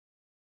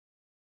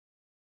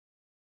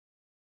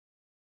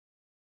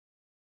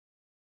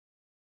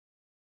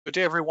Good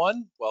day,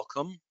 everyone.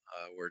 Welcome.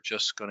 We're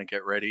just going to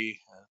get ready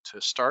to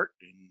start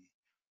in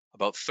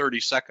about 30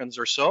 seconds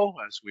or so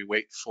as we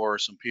wait for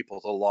some people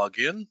to log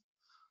in.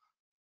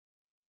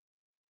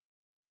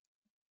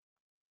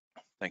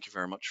 Thank you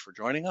very much for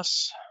joining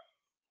us.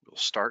 We'll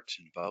start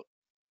in about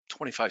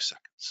 25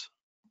 seconds.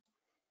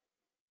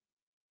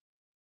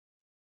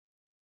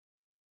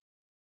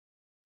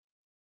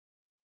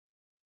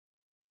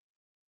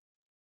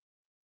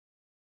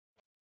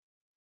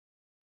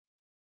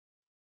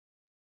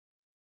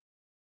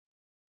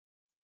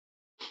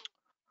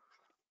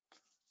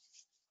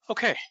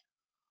 Okay.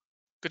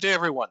 Good day,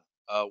 everyone.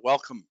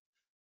 Welcome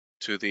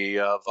to the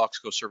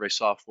Voxco Survey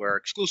Software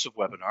exclusive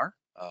webinar,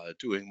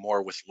 Doing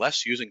More with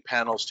Less, Using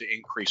Panels to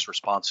Increase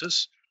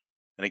Responses.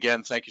 And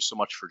again, thank you so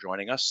much for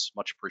joining us.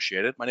 Much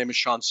appreciated. My name is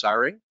Shawn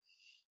Syring.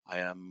 I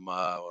am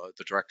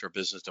the Director of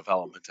Business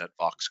Development at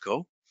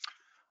Voxco.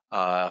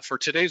 For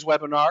today's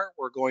webinar,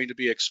 we're going to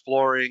be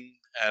exploring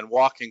and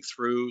walking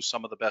through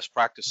some of the best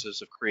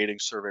practices of creating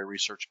survey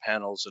research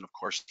panels and, of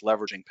course,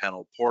 leveraging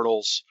panel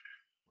portals.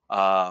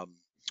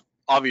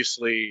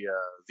 Obviously,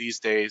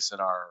 these days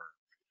in our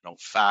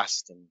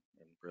fast and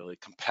really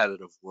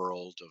competitive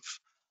world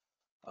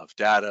of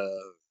data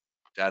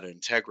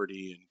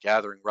integrity and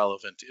gathering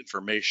relevant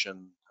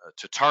information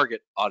to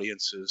target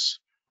audiences,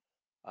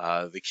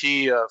 the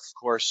key, of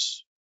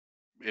course,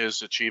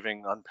 is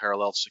achieving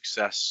unparalleled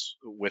success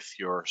with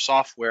your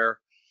software.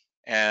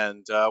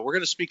 And we're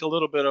going to speak a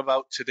little bit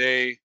about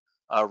today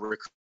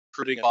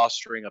recruiting and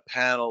fostering a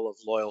panel of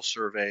loyal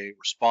survey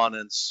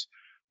respondents.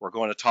 We're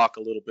going to talk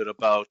a little bit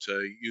about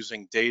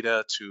using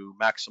data to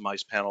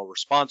maximize panel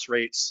response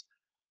rates.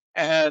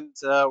 And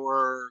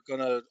we're going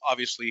to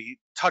obviously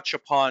touch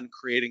upon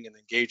creating an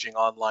engaging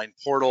online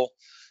portal,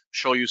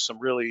 show you some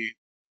really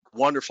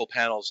wonderful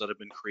panels that have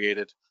been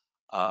created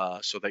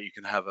so that you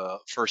can have a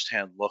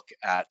firsthand look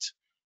at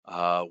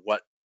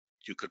what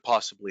you could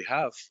possibly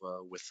have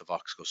with the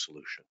Voxco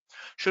solution.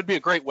 Should be a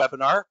great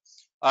webinar.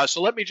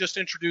 So let me just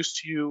introduce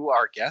to you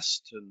our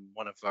guest and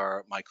one of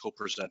my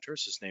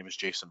co-presenters. His name is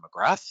Jason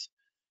McGrath.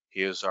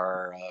 He is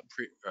our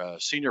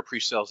senior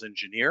pre-sales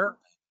engineer.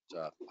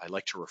 I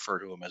like to refer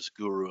to him as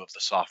guru of the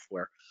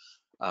software.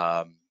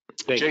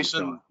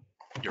 Jason,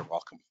 you're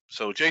welcome.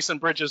 So Jason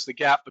bridges the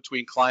gap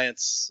between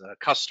clients,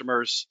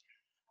 customers,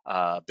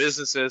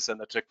 businesses,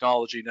 and the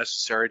technology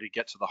necessary to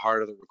get to the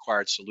heart of the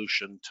required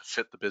solution to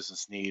fit the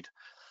business need.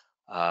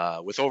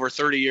 With over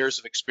 30 years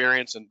of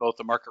experience in both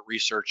the market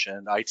research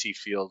and IT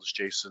fields,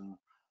 Jason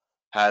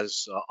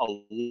has a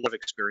lot of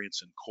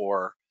experience in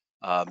core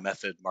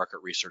method market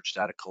research,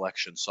 data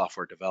collection,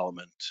 software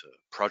development,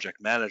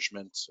 project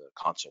management,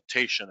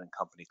 consultation, and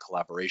company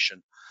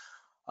collaboration.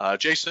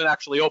 Jason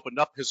actually opened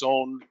up his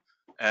own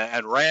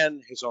and ran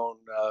his own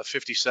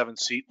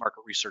 57-seat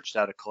market research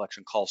data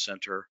collection call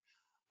center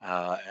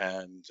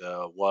and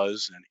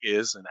was and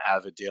is an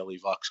avid daily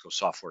Voxco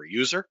software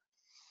user.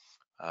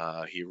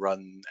 He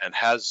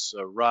has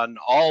run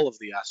all of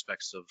the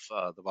aspects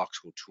of the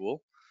Voxco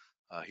tool.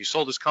 He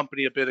sold his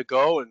company a bit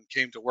ago and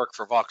came to work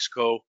for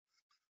Voxco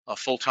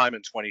full-time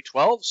in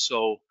 2012.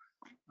 So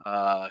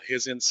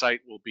his insight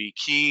will be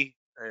key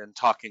in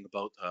talking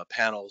about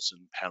panels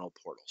and panel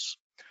portals.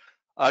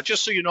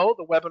 Just so you know,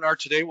 the webinar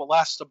today will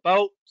last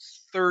about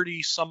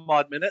 30 some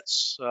odd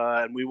minutes,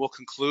 and we will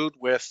conclude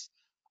with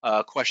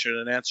a question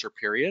and answer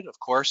period. Of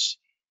course,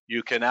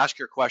 you can ask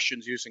your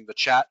questions using the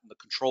chat and the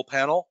control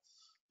panel,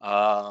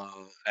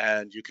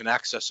 and you can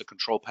access the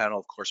control panel,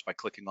 of course, by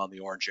clicking on the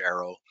orange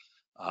arrow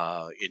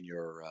in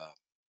your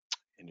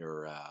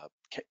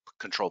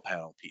control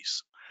panel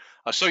piece.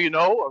 So you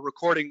know, a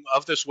recording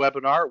of this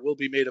webinar will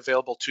be made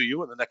available to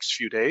you in the next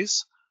few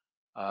days.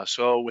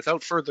 So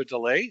without further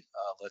delay,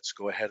 let's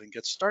go ahead and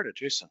get started.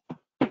 Jason.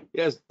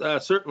 Yes,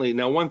 certainly.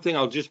 Now, one thing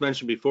I'll just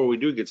mention before we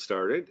do get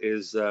started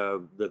is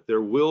that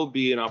there will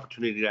be an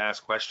opportunity to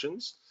ask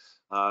questions.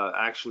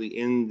 Actually,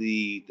 in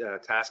the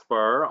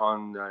taskbar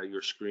on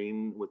your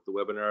screen with the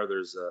webinar,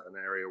 there's an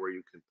area where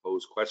you can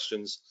pose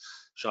questions.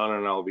 Shawn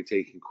and I will be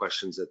taking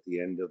questions at the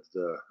end of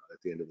the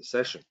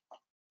session.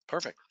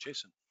 Perfect,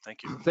 Jason.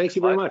 Thank you. Thank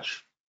you very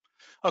much.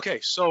 Okay,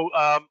 so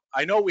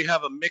I know we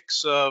have a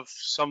mix of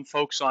some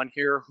folks on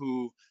here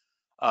who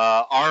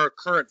are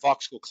current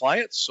Voxco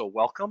clients, so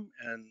welcome.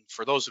 And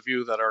for those of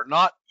you that are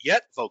not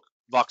yet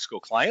Voxco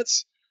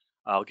clients,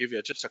 I'll give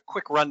you just a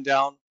quick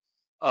rundown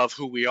of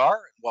who we are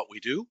and what we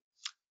do.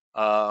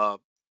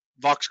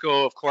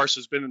 Voxco, of course,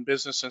 has been in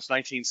business since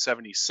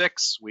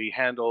 1976. We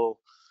handle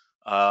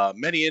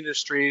many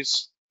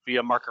industries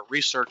via market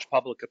research,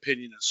 public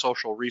opinion, and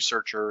social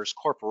researchers,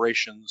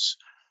 corporations,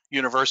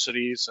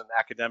 universities, and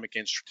academic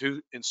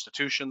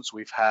institutions.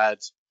 We've had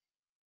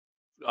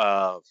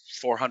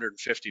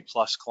 450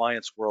 plus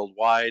clients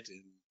worldwide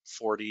in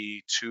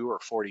 42 or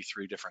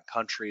 43 different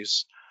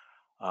countries.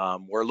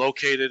 We're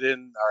located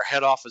our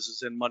head office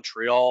is in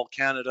Montreal,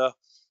 Canada,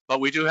 but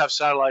we do have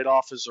satellite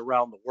offices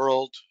around the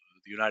world,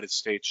 the United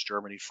States,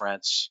 Germany,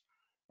 France,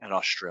 and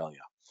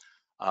Australia.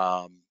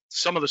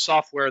 Some of the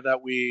software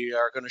that we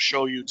are going to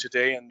show you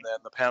today and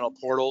the panel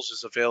portals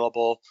is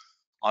available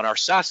on our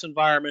SaaS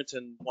environment.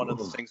 And one of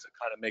the things that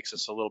kind of makes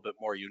us a little bit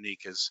more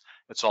unique is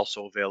it's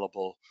also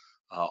available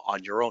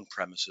on your own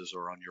premises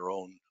or on your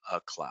own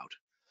cloud.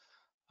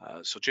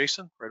 So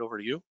Jason, right over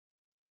to you.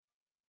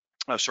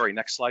 Sorry,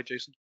 next slide,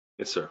 Jason.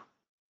 Yes, sir.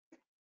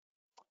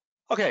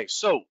 Okay,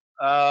 so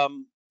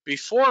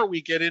before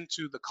we get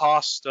into the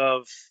cost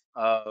of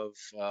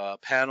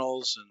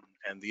panels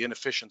and the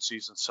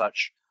inefficiencies and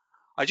such,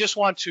 I just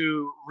want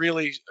to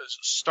really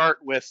start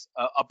with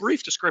a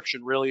brief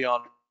description really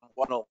on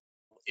what panel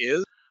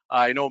is.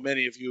 I know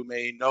many of you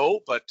may know,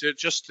 but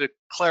just to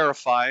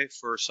clarify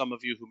for some of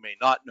you who may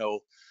not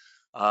know,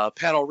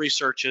 panel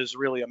research is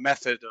really a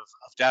method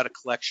of data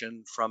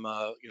collection from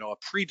a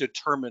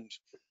predetermined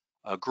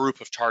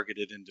group of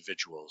targeted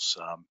individuals,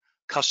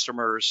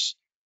 customers,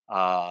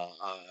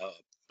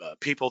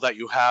 people that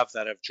you have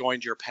that have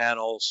joined your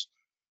panels.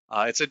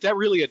 It's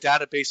really a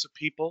database of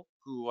people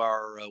who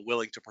are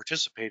willing to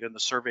participate in the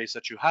surveys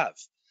that you have.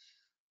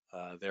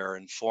 They're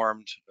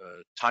informed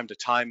time to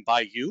time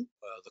by you,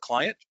 the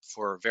client,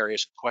 for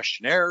various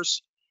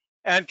questionnaires,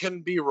 and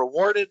can be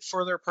rewarded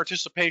for their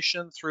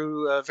participation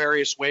through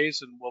various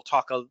ways, and we'll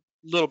talk a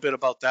little bit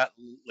about that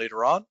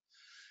later on.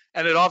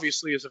 And it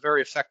obviously is a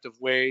very effective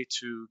way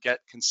to get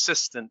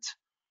consistent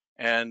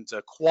and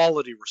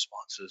quality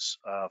responses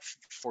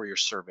for your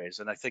surveys.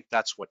 And I think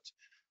that's what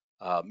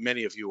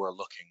many of you are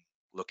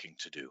looking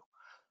to do.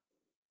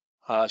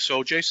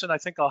 So Jason, I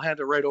think I'll hand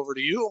it right over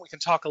to you, and we can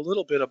talk a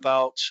little bit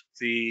about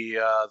the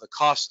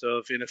cost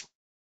of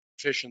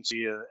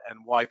inefficiency and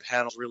why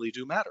panels really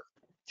do matter.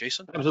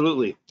 Jason?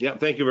 Absolutely. Yeah,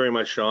 thank you very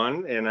much,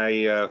 Shawn. And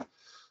I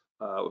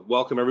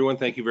welcome everyone.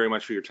 Thank you very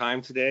much for your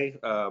time today.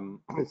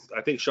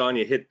 I think, Shawn,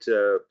 you hit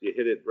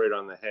it right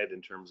on the head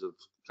in terms of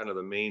kind of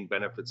the main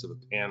benefits of a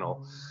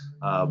panel.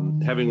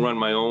 Having run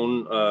my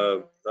own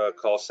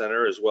call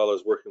center, as well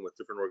as working with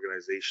different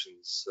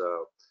organizations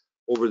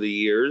over the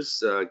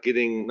years,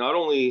 getting not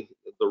only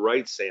the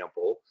right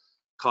sample,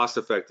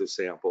 cost-effective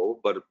sample,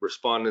 but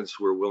respondents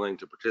who are willing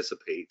to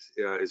participate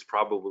is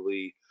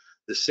probably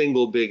the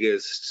single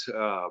biggest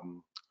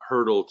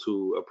hurdle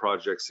to a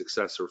project's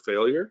success or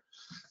failure.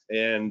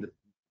 And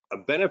a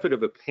benefit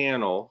of a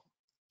panel,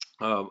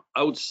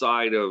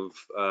 outside of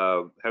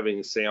having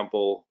a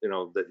sample,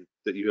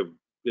 that you have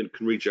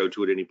can reach out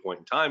to at any point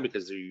in time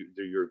because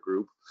they're your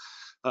group,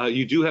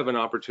 you do have an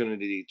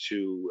opportunity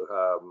to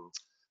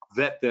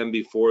vet them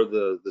before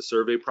the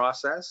survey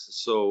process.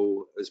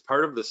 So as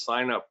part of the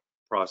sign-up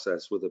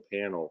process with a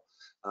panel,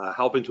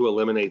 helping to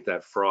eliminate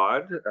that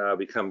fraud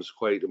becomes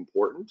quite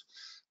important.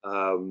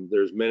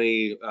 There's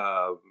many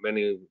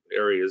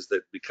areas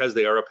that, because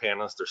they are a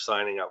panelist, they're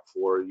signing up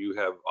for, you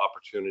have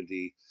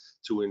opportunity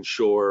to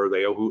ensure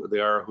they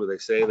are who they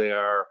say they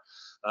are,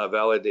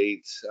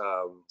 validate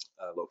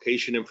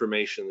location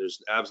information. There's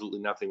absolutely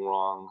nothing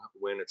wrong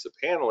when it's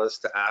a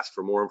panelist to ask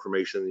for more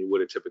information than you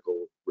would a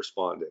typical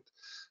respondent.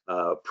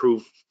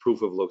 Proof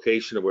of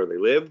location of where they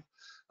live.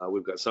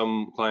 We've got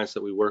some clients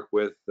that we work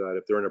with that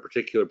if they're in a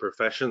particular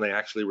profession, they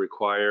actually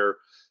require,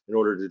 in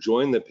order to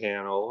join the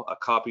panel, a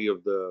copy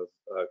of the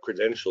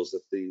credentials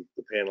that the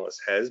panelist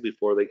has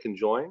before they can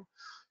join.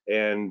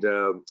 And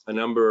a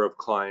number of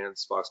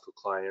clients, Voxco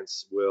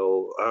clients,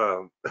 will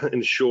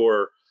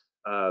ensure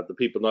the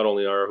people not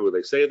only are who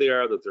they say they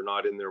are, that they're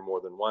not in there more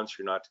than once,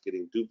 you're not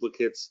getting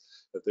duplicates.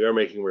 If they are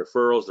making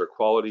referrals, they're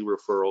quality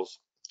referrals.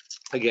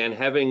 Again,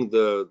 having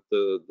the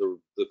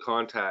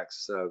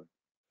contacts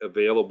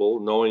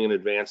available, knowing in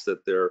advance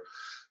that they're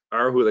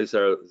who they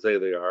say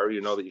they are,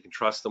 that you can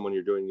trust them when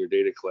you're doing your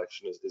data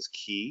collection is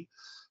key.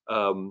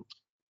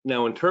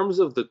 Now, in terms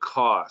of the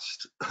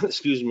cost,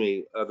 excuse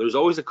me, there's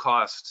always a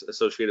cost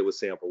associated with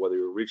sample, whether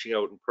you're reaching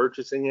out and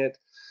purchasing it,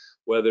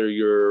 whether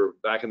you're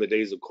back in the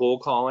days of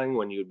cold calling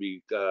when you'd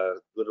be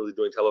literally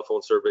doing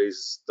telephone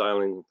surveys,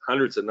 dialing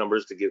hundreds of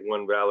numbers to get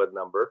one valid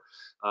number.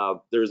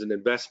 There's an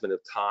investment of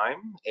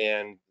time,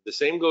 and the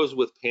same goes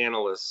with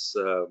panelists.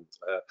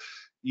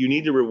 You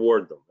need to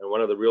reward them, and one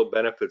of the real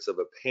benefits of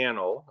a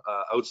panel,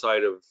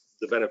 outside of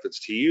the benefits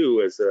to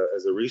you as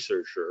a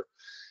researcher,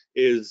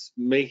 is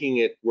making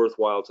it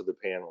worthwhile to the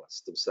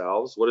panelists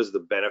themselves. What is the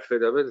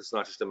benefit of it? It's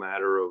not just a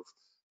matter of,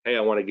 hey, I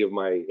want to give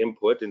my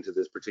input into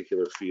this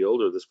particular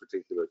field or this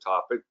particular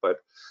topic, but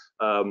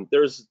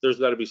there's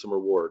got to be some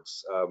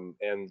rewards.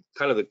 And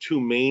kind of the two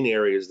main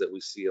areas that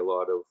we see a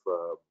lot of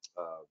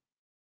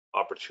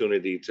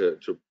opportunity to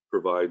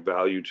provide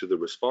value to the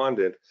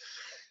respondent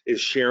is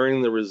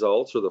sharing the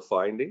results or the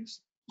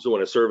findings. So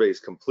when a survey is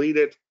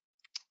completed,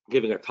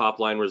 giving a top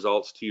line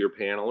results to your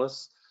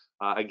panelists,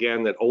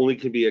 again, that only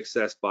can be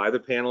accessed by the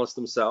panelists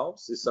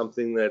themselves, is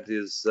something that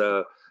is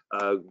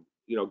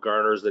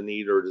garners the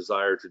need or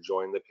desire to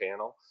join the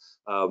panel.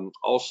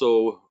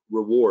 Also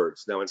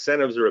rewards. Now,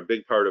 incentives are a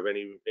big part of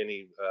any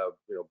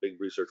big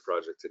research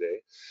project today.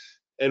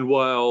 And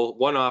while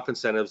one-off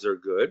incentives are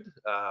good,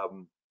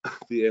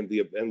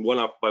 and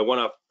one-off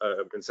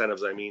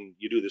incentives, I mean,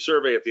 you do the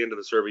survey, at the end of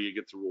the survey, you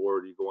get the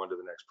reward, you go on to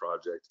the next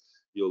project,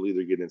 you'll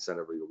either get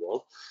incentive or you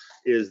won't,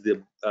 is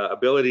the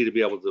ability to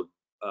be able to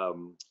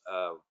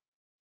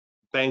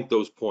bank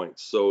those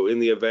points. So in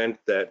the event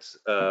that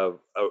a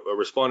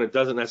respondent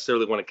doesn't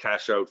necessarily want to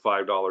cash out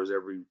 $5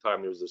 every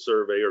time there's a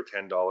survey, or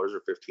 $10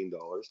 or $15,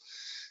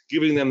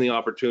 giving them the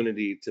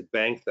opportunity to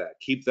bank that,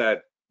 keep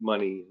that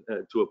money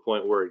to a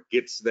point where it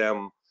gets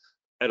them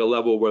at a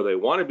level where they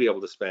want to be able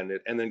to spend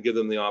it, and then give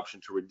them the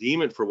option to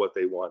redeem it for what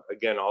they want,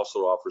 again, also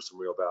offers some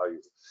real value.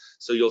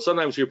 So you'll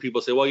sometimes hear people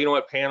say, well, you know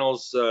what,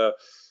 panels or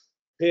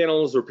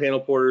panel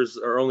porters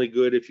are only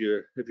good if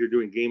you're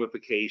doing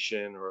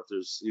gamification, or if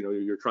there's,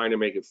 you're trying to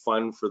make it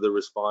fun for the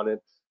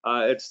respondent.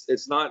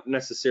 It's not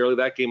necessarily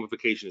that.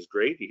 Gamification is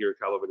great. You hear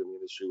a lot of it in the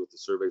industry with the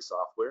survey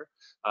software,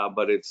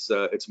 but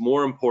it's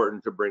more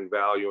important to bring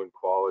value and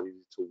quality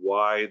to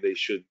why they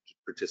should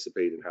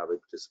participate and how they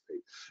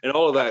participate. And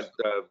all of that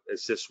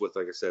assists with,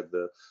 like I said,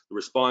 the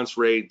response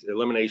rate,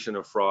 elimination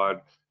of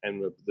fraud,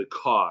 and the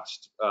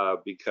cost,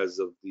 because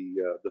of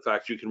the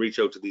fact you can reach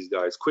out to these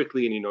guys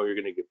quickly, and you're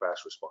going to get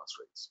fast response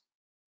rates.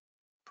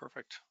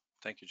 Perfect.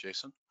 Thank you,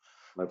 Jason.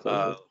 My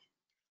pleasure.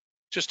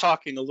 Just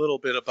talking a little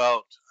bit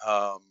about,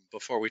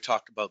 before we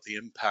talk about the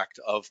impact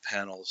of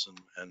panels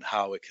and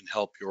how it can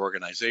help your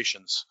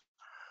organizations,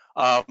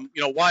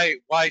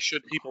 why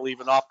should people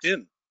even opt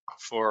in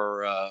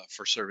for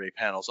survey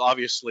panels?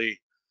 Obviously,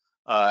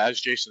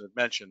 as Jason had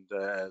mentioned,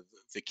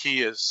 the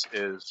key is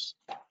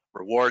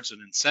rewards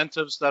and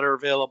incentives that are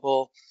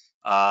available.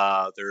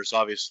 There's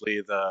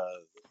obviously the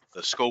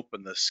scope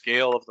and the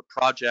scale of the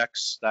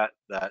projects that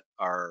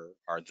are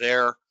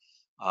there.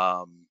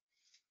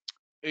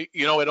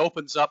 It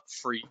opens up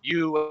for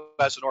you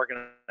as an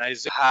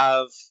organization to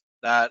have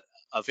that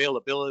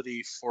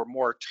availability for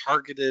more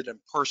targeted and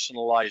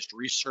personalized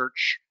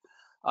research.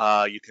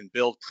 You can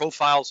build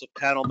profiles of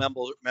panel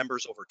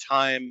members over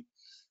time.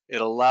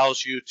 It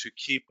allows you to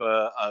keep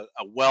a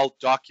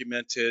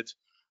well-documented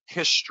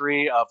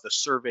history of the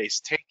surveys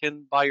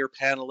taken by your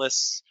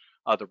panelists,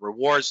 the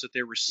rewards that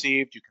they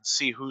received. You can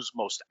see who's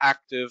most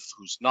active,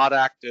 who's not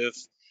active.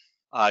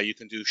 You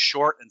can do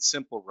short and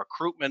simple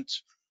recruitment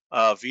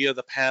via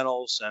the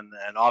panels,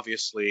 and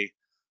obviously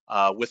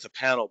with the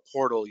panel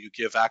portal, you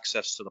give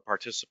access to the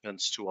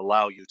participants to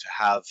allow you to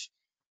have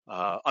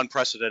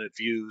unprecedented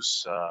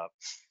views,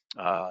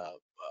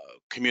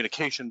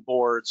 communication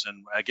boards,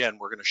 and again,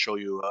 we're going to show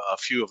you a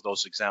few of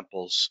those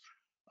examples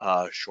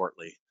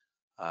shortly.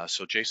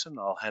 So Jason,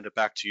 I'll hand it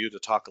back to you to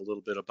talk a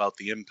little bit about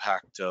the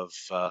impact of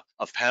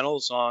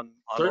panels on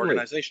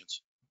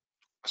organizations.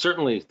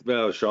 Certainly,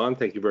 Shawn,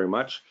 thank you very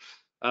much.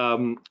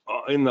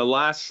 In the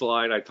last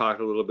slide, I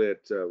talked a little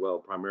bit,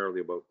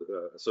 primarily about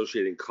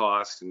associating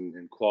cost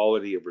and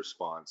quality of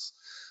response.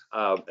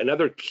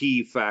 Another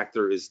key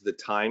factor is the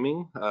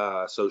timing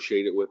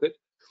associated with it.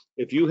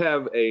 If you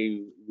have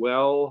a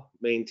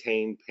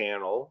well-maintained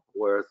panel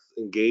with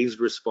engaged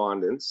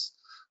respondents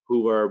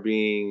who are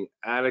being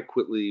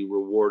adequately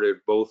rewarded,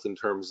 both in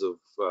terms of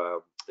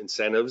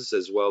incentives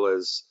as well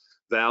as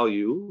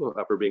value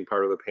for being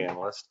part of the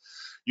panelist,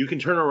 you can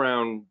turn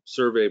around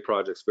survey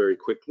projects very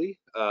quickly.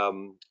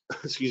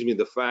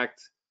 The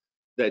fact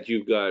that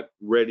you've got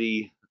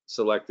ready,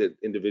 selected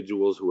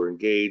individuals who are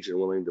engaged and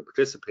willing to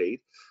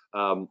participate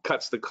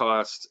cuts the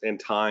cost and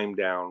time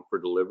down for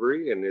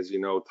delivery. And as you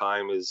know,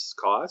 time is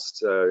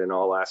cost in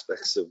all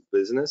aspects of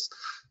business.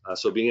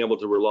 So being able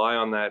to rely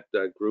on that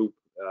group,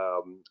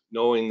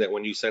 knowing that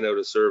when you send out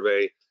a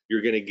survey,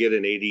 you're going to get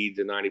an 80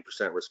 to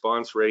 90%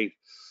 response rate.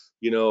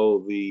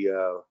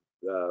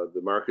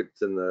 The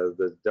markets and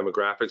the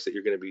demographics that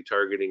you're going to be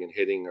targeting and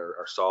hitting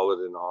are solid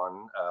and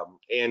on.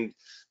 And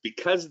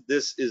because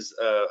this is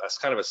a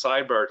kind of a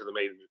sidebar to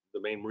the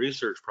main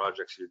research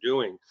projects you're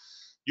doing,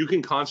 you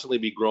can constantly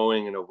be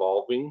growing and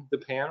evolving the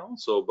panel.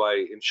 So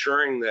by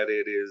ensuring that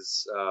it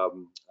is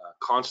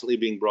constantly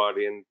being brought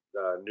in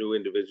new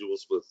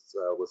individuals with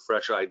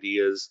fresh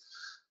ideas,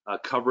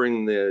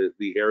 covering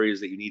the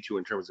areas that you need to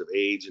in terms of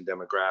age and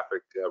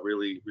demographic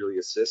really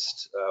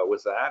assist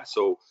with that.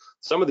 So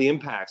some of the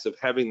impacts of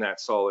having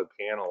that solid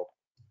panel,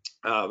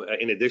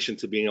 in addition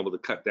to being able to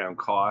cut down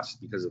costs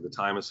because of the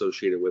time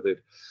associated with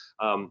it,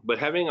 but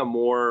having a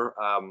more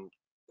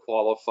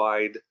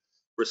qualified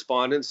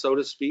respondent, so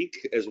to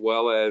speak, as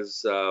well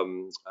as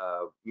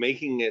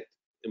making it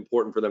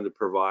important for them to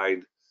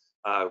provide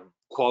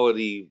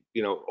quality,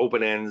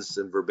 open ends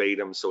and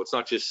verbatim. So it's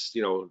not just,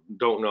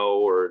 don't know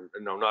or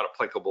not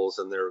applicables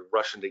and they're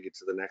rushing to get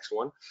to the next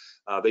one.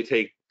 They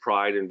take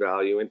pride and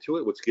value into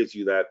it, which gives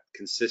you that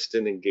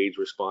consistent, engaged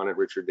respondent,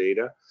 richer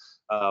data.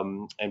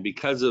 And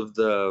because of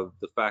the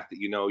fact that,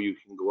 you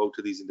can go out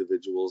to these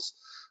individuals,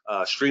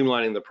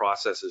 streamlining the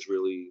process is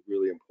really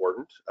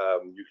important.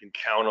 You can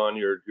count on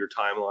your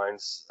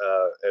timelines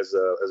as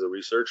a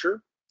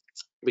researcher,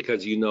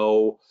 because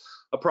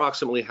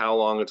approximately how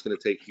long it's going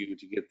to take you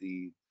to get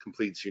the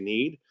completes you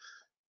need,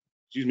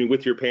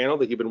 with your panel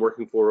that you've been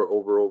working for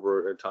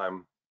over a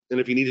time. And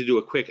if you need to do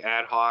a quick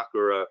ad hoc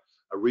or a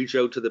reach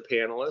out to the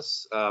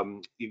panelists,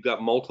 you've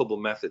got multiple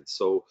methods.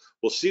 So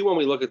we'll see when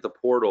we look at the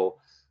portal,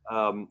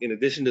 in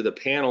addition to the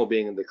panel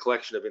being in the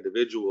collection of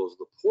individuals,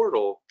 the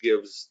portal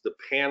gives the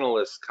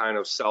panelists kind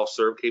of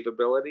self-serve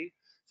capability.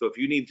 So if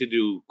you need to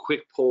do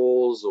quick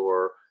polls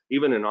or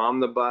even an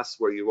omnibus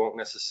where you won't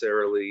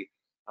necessarily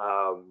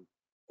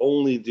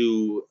only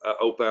do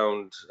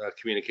outbound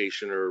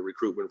communication or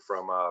recruitment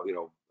from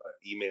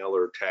email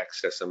or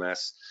text,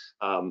 SMS,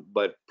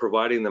 but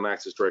providing them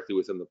access directly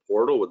within the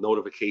portal with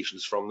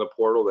notifications from the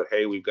portal that,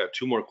 hey, we've got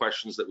 2 more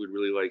questions that we'd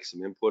really like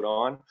some input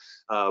on.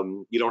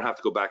 You don't have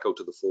to go back out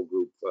to the full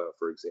group,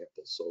 for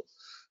example. So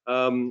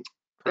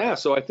yeah,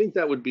 so I think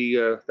that would be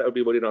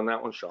about it on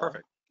that one, Shawn.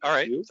 Perfect. All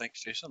right,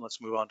 thanks, Jason.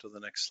 Let's move on to the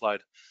next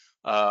slide.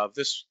 I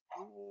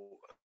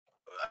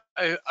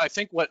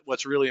think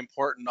what's really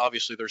important,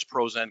 obviously there's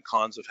pros and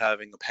cons of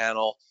having a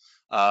panel.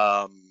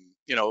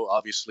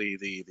 Obviously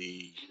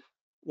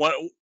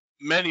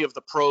many of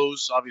the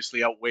pros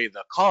obviously outweigh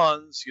the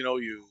cons.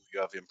 You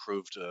have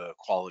improved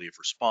quality of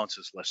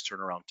responses, less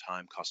turnaround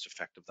time, cost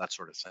effective, that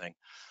sort of thing.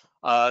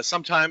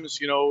 Sometimes,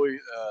 the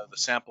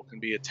sample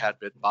can be a tad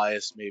bit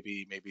biased,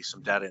 maybe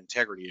some data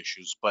integrity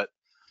issues, but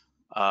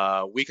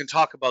we can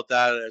talk about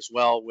that as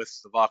well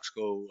with the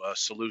Voxco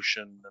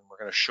solution, and we're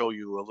going to show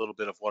you a little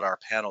bit of what our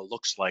panel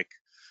looks like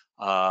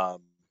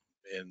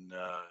in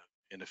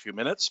a few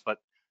minutes. But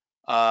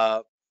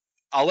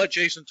I'll let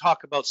Jason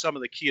talk about some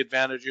of the key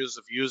advantages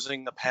of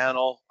using the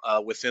panel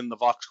within the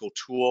Voxco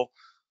tool.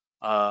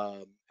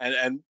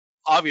 And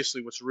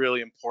obviously what's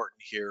really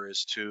important here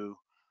is to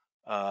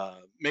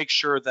make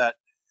sure that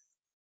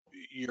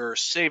you're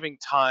saving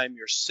time,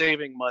 you're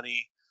saving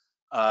money.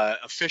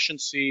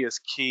 Efficiency is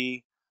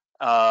key,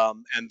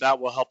 and that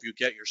will help you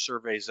get your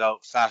surveys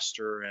out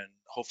faster, and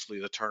hopefully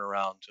the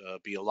turnaround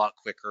be a lot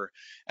quicker,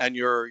 and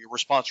your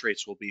response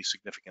rates will be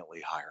significantly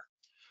higher.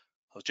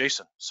 Well,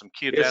 Jason, some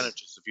key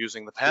advantages of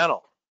using the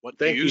panel. What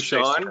do you say,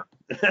 Shawn?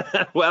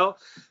 Well,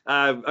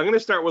 I'm going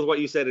to start with what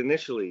you said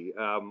initially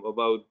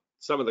about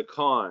some of the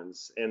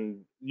cons,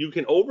 and you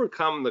can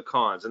overcome the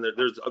cons. And there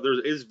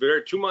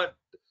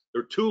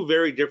are 2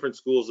 very different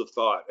schools of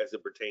thought as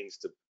it pertains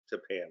to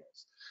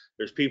panels.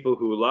 There's people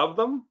who love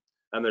them,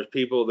 and there's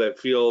people that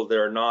feel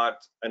they're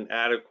not an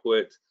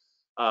adequate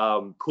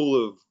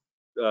pool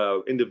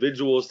of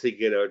individuals to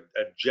get a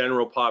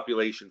general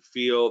population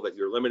feel, that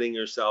you're limiting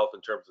yourself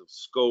in terms of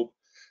scope.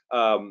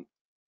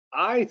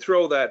 I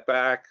throw that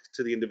back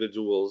to the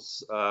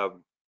individuals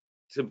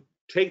to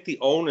take the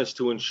onus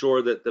to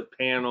ensure that the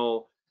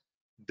panel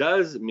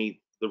does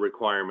meet the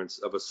requirements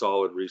of a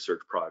solid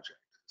research project.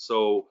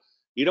 So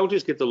you don't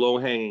just get the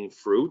low-hanging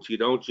fruit. You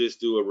don't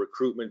just do a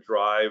recruitment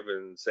drive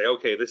and say,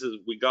 okay,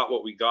 we got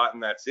what we got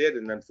and that's it.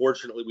 And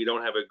unfortunately, we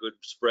don't have a good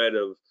spread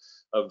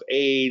of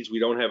age. We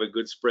don't have a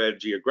good spread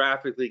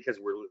geographically because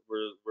we're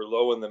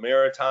low in the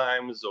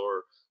Maritimes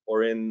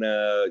or in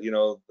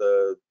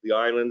the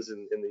islands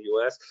in the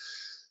U.S.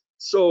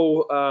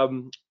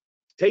 So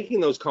taking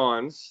those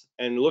cons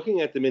and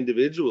looking at them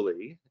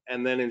individually,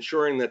 and then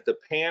ensuring that the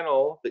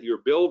panel that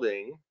you're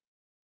building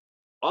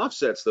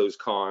offsets those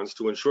cons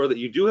to ensure that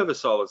you do have a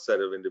solid set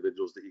of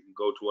individuals that you can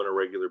go to on a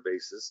regular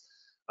basis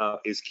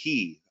is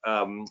key.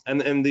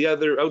 And the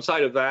other,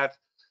 outside of that,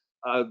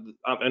 and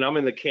I'm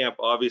in the camp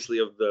obviously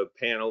of the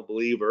panel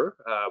believer.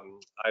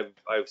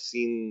 I've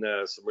seen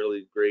some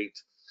really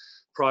great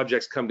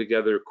projects come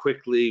together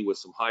quickly with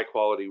some high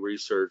quality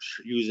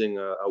research using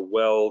a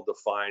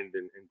well-defined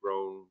and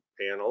grown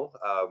panel.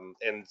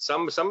 And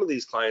some of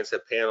these clients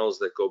have panels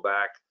that go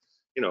back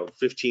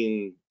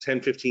 10,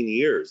 15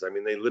 years. I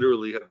mean, they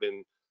literally have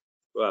been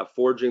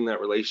forging that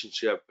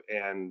relationship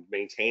and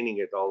maintaining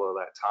it all of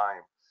that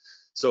time.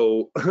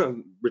 So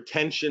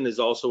retention is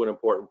also an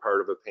important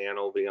part of a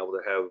panel, being able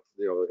to have,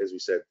 as we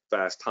said,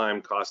 fast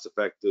time, cost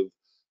effective.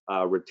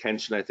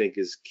 Retention, I think,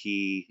 is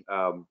key,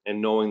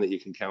 and knowing that you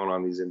can count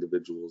on these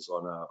individuals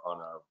on a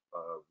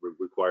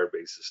required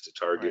basis to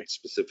target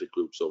specific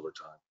groups over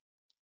time.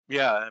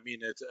 Yeah, I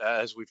mean,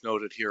 as we've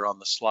noted here on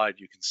the slide,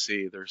 you can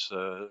see there's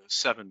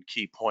 7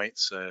 key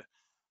points.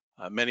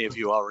 Many of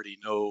you already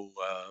know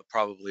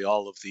probably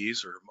all of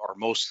these or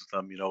most of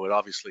them. It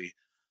obviously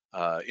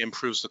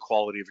improves the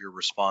quality of your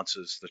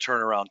responses. The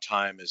turnaround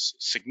time is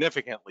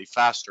significantly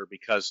faster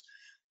because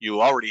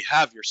you already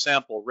have your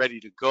sample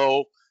ready to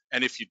go.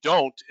 And if you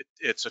don't,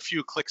 it's a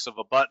few clicks of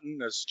a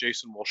button, as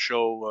Jason will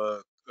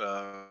show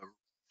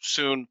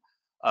soon,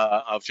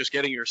 of just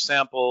getting your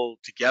sample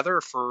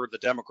together for the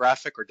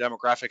demographic or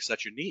demographics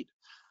that you need.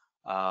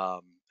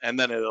 And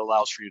then it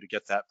allows for you to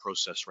get that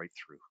process right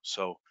through.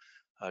 So,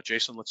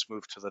 Jason, let's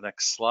move to the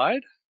next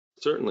slide.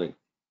 Certainly.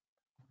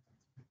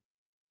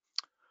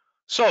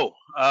 So,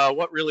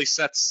 what really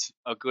sets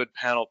a good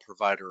panel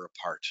provider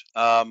apart?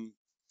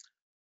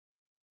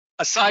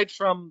 Aside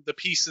from the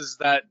pieces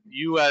that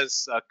you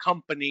as a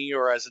company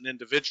or as an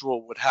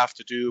individual would have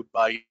to do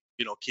by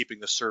keeping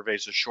the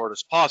surveys as short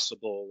as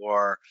possible,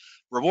 or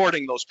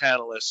rewarding those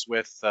panelists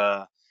with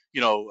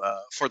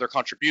for their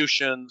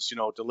contributions,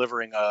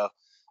 delivering a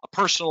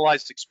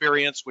personalized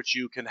experience which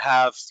you can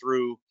have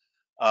through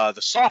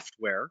the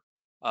software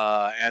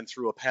and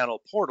through a panel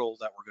portal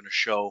that we're going to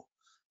show.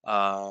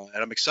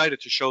 And I'm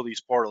excited to show these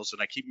portals,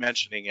 and I keep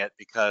mentioning it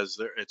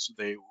because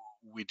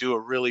we do a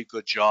really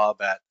good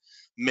job at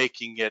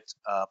making it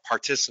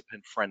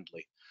participant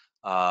friendly.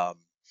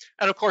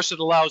 And of course, it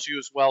allows you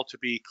as well to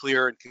be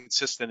clear and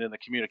consistent in the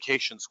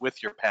communications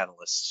with your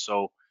panelists.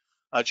 So,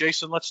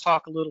 Jason, let's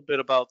talk a little bit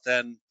about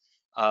then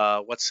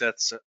what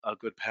sets a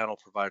good panel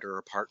provider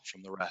apart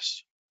from the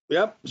rest.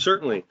 Yep,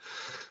 certainly.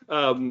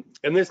 And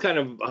this kind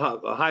of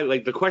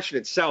highlight the question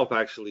itself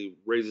actually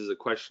raises a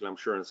question, I'm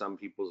sure, in some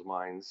people's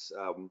minds.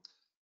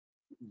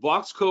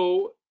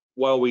 Voxco,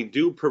 while we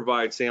do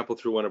provide sample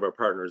through one of our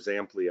partners,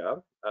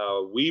 Amplia,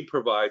 we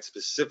provide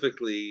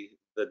specifically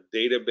the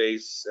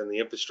database and the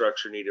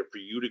infrastructure needed for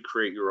you to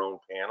create your own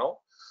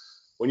panel.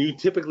 When you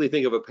typically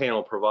think of a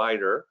panel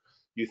provider,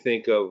 you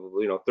think of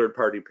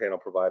third-party panel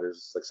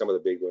providers like some of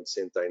the big ones,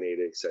 Synth,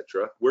 Dynata,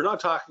 etc. We're not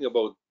talking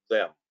about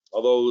them,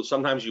 although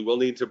sometimes you will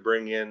need to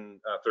bring in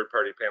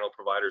third-party panel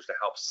providers to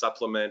help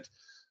supplement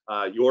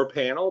your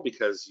panel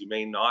because you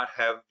may not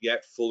have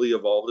yet fully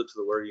evolved it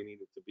to where you need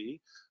it to be.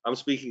 I'm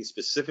speaking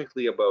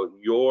specifically about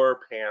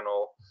your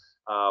panel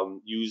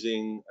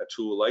using a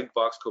tool like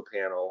Voxco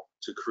Panel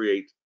to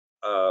create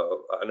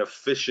an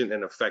efficient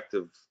and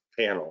effective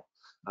panel.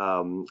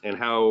 And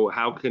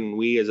how can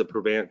we as a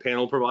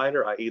panel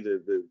provider, i.e.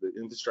 the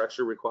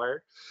infrastructure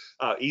required,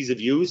 ease of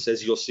use,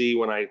 as you'll see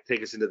when I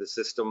take us into the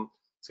system,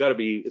 it's got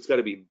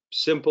to be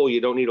simple. You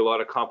don't need a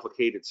lot of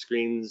complicated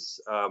screens.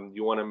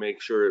 You want to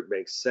make sure it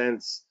makes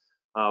sense.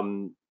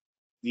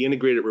 The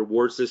integrated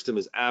reward system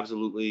is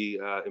absolutely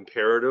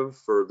imperative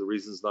for the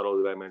reasons not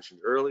only that I mentioned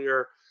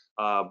earlier,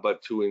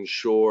 but to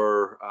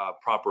ensure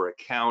proper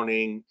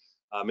accounting,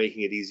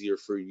 making it easier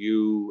for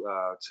you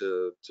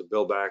to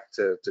bill back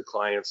to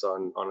clients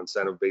on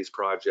incentive-based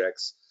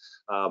projects.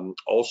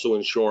 Also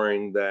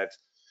ensuring that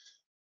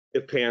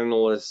if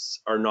panelists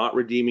are not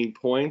redeeming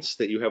points,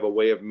 that you have a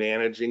way of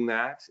managing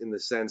that in the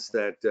sense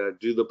that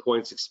do the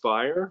points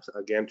expire?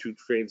 Again, two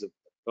trains of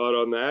thought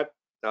on that.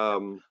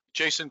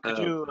 Jason, could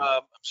you,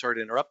 I'm sorry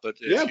to interrupt, but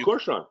yeah, of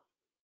course, Shawn.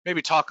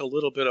 Maybe talk a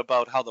little bit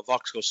about how the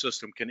Voxco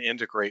system can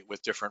integrate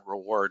with different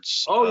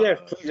rewards. Oh, yeah,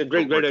 please.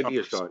 Great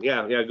idea, Shawn.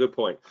 Yeah, good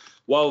point.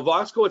 While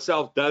Voxco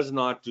itself does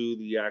not do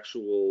the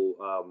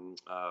actual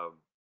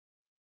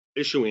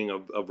issuing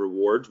of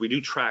rewards, we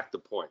do track the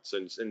points,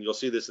 and you'll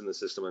see this in the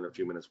system in a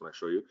few minutes when I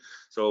show you.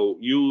 So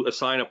you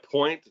assign a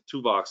point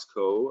to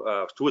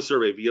Voxco, to a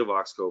survey via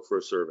Voxco for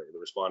a survey. The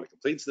respondent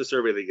completes the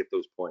survey, they get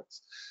those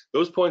points.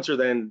 Those points are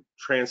then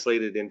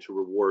translated into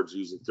rewards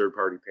using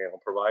third-party panel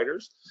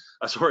providers,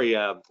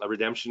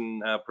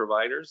 redemption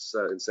providers,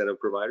 incentive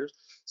providers.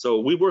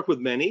 So we've worked with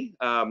many.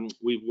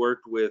 We've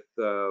worked with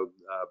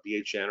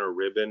BHN or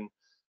Ribbon,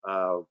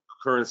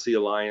 Currency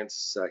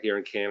Alliance here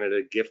in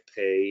Canada, Gift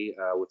Pay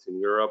within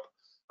Europe.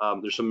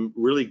 There's some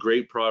really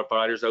great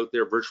providers out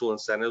there. Virtual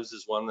Incentives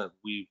is one that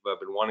we've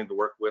been wanting to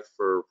work with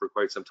for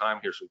quite some time.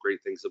 Here's some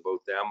great things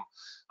about them.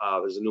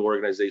 There's a new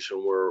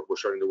organization we're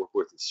starting to work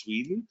with in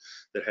Sweden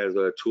that has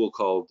a tool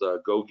called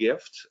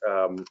GoGift.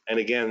 And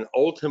again,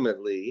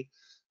 ultimately,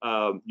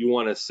 you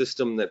want a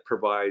system that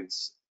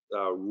provides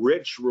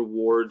rich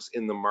rewards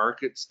in the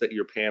markets that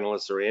your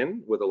panelists are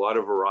in with a lot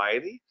of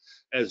variety,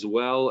 as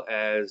well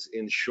as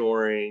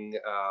ensuring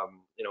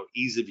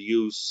ease of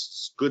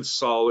use, good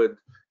solid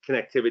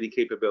connectivity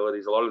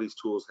capabilities. A lot of these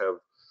tools have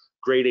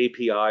great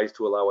APIs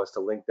to allow us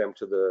to link them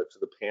to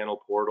the panel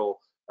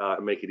portal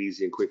and make it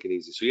easy and quick and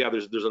easy. So yeah,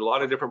 there's a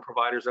lot of different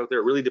providers out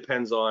there. It really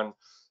depends on.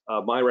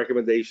 My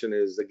recommendation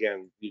is,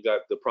 again, you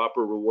got the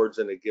proper rewards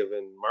in a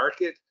given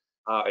market.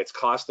 It's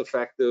cost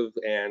effective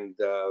and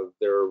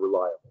they're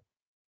reliable.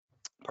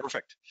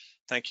 Perfect.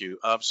 Thank you.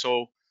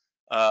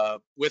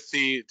 With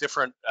the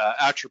different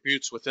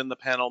attributes within the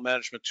panel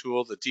management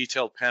tool, the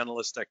detailed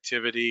panelist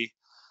activity,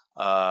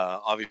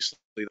 obviously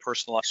the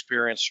personal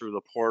experience through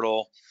the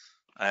portal,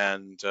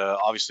 and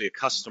obviously a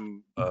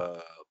custom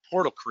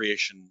portal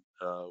creation,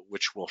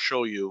 which will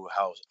show you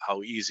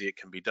how easy it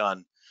can be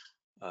done.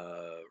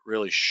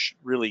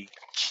 Really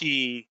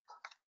key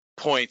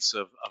points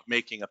of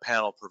making a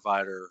panel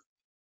provider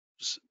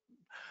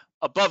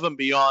above and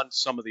beyond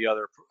some of the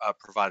other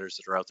providers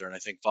that are out there. And I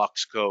think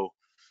Voxco,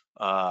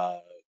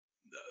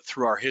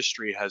 through our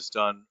history, has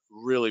done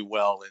really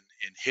well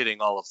in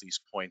hitting all of these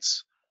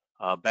points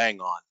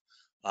bang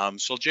on.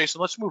 So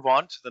Jason, let's move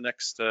on to the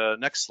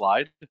next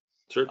slide.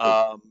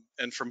 Certainly.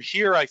 And from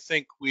here, I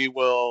think we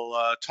will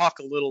talk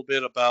a little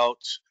bit about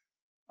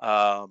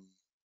how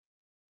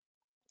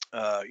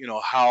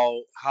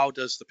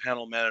does the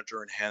panel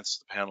manager enhance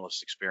the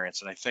panelist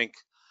experience? And I think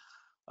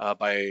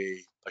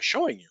by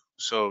showing you.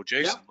 So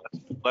Jason,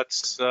 yeah.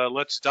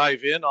 let's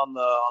dive in on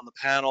the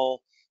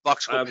panel,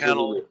 Voxco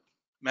Panel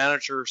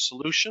Manager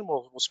solution.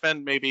 We'll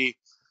spend maybe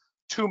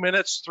 2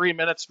 minutes, 3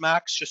 minutes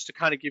max, just to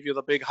kind of give you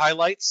the big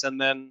highlights,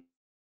 and then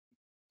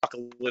talk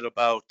a little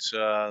about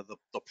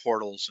the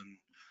portals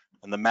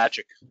and the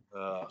magic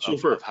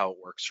of how it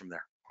works from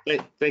there.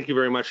 Thank you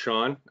very much,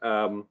 Shawn.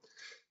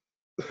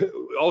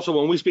 Also,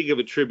 when we speak of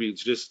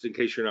attributes, just in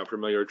case you're not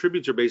familiar,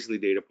 attributes are basically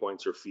data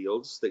points or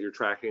fields that you're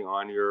tracking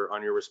on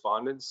your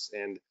respondents.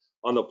 And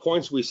on the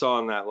points we saw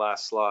on that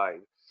last slide,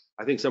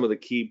 I think some of the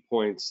key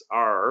points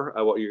are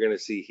what you're going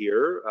to see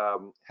here.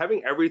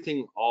 Having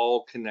everything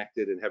all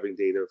connected and having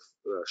data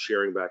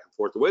sharing back and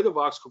forth. The way the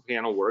Voxco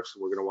panel works,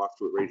 and we're going to walk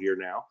through it right here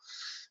now,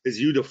 is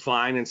you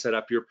define and set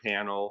up your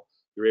panel.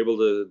 You're able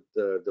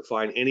to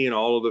define any and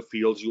all of the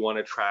fields you want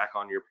to track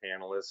on your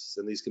panelists,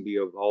 and these can be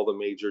of all the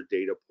major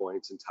data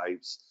points and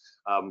types.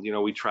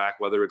 We track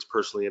whether it's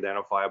personally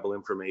identifiable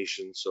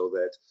information so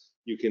that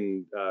you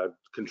can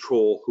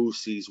control who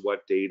sees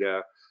what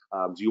data.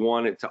 Do you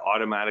want it to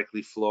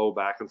automatically flow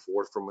back and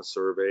forth from a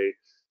survey?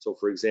 So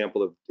for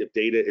example, if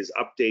data is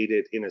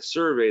updated in a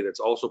survey that's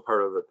also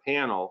part of the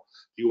panel,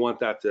 you want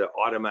that to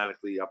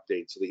automatically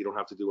update so that you don't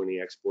have to do any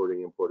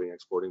exporting, importing,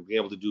 exporting, being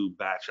able to do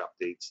batch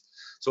updates.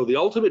 So the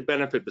ultimate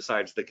benefit,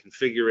 besides the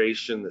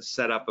configuration, the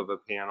setup of a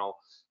panel,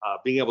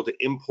 being able to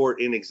import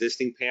in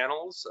existing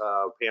panelists,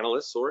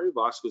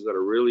 Voxco's got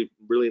a really,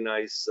 really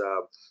nice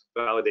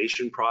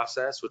validation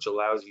process, which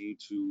allows you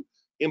to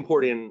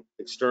import in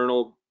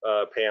external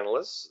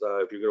panelists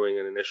if you're doing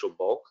an initial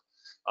bulk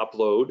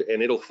upload,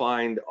 and it'll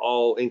find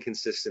all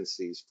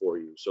inconsistencies for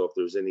you. So if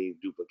there's any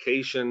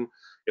duplication,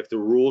 if the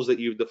rules that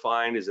you've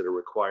defined, is it a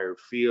required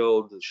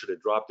field? Should a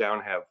drop down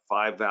have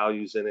 5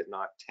 values in it,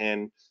 not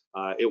 10?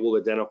 It will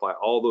identify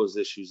all those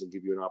issues and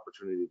give you an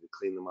opportunity to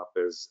clean them up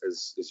as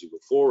you go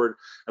forward.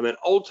 And then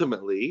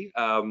ultimately,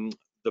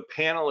 the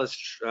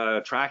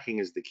panelist tracking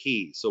is the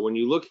key. So when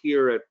you look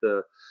here at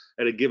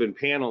a given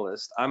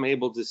panelist, I'm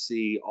able to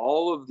see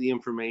all of the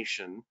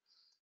information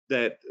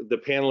that the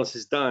panelist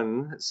has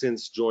done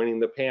since joining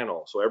the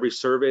panel. So every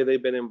survey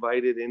they've been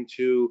invited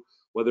into,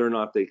 whether or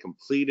not they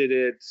completed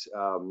it,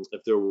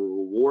 if there were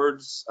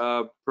rewards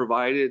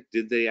provided,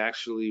 did they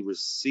actually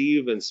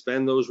receive and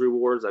spend those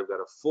rewards? I've got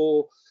a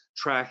full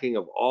tracking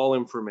of all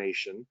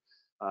information.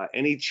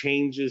 Any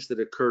changes that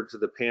occur to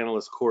the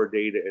panelist core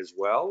data as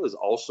well is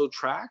also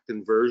tracked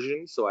and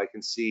versioned, so I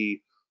can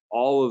see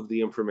all of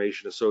the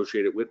information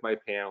associated with my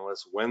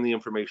panelists, when the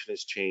information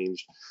is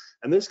changed.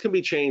 And this can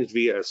be changed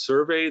via a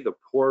survey, the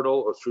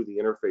portal, or through the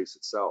interface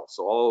itself.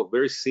 So all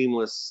very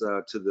seamless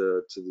to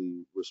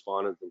the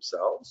respondent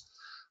themselves.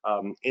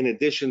 In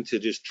addition to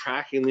just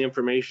tracking the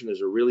information,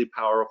 there's a really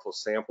powerful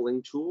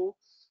sampling tool,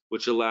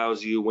 which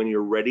allows you, when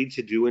you're ready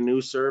to do a new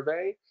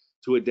survey,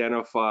 to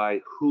identify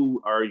who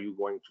are you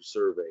going to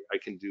survey. I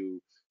can do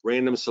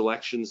random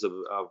selections of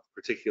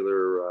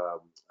particular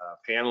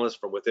panelists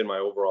from within my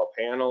overall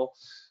panel.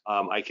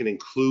 I can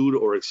include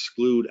or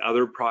exclude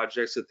other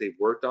projects that they've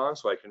worked on,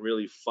 so I can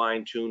really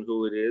fine tune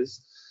who it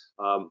is.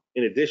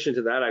 In addition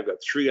to that, I've got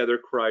 3 other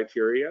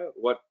criteria: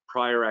 what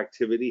prior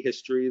activity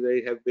history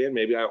they have been.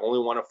 Maybe I only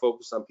want to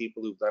focus on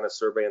people who've done a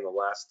survey in the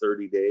last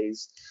 30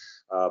 days.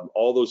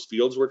 All those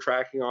fields we're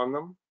tracking on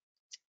them.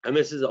 And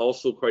this is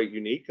also quite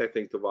unique, I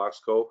think, to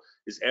Voxco,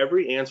 is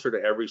every answer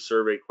to every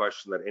survey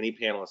question that any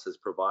panelist has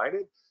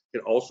provided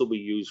can also be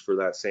used for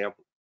that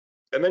sample.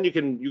 And then you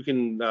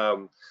can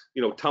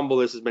tumble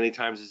this as many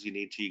times as you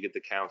need to, you get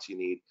the counts you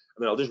need.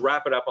 And then I'll just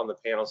wrap it up on the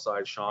panel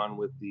side, Shawn,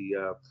 with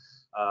the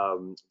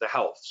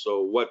health.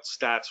 So what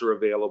stats are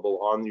available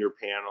on your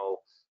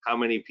panel? How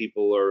many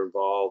people are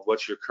involved?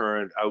 What's your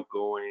current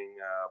outgoing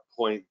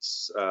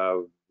points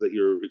that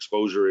your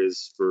exposure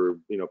is for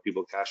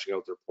people cashing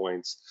out their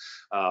points,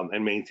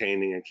 and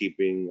maintaining and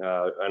keeping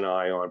an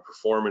eye on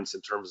performance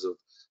in terms of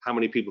how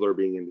many people are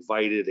being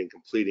invited and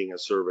completing a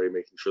survey,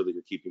 making sure that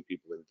you're keeping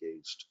people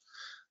engaged.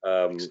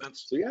 Makes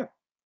sense. So yeah.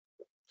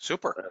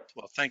 Super.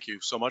 Well, thank you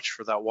so much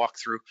for that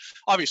walkthrough.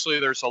 Obviously,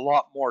 there's a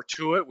lot more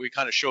to it. We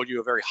kind of showed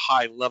you a very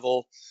high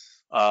level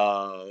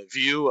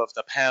view of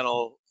the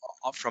panel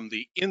from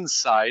the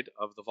inside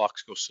of the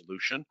Voxco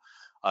solution.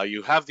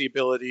 You have the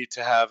ability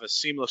to have a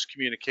seamless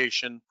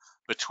communication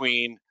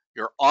between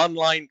your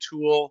online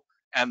tool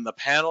and the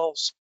panel.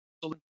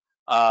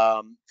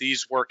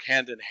 These work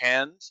hand in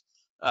hand.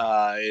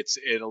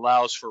 It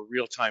allows for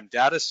real-time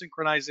data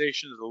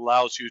synchronization. It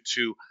allows you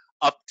to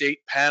update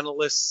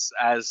panelists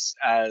as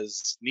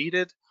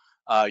needed.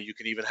 You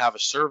can even have a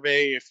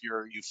survey if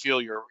you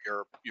feel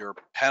your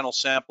panel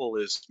sample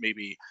is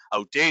maybe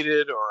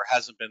outdated or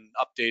hasn't been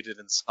updated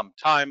in some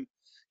time.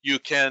 You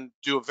can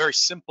do a very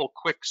simple,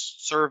 quick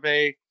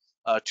survey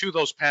to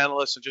those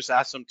panelists and just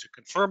ask them to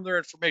confirm their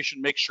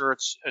information, make sure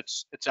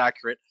it's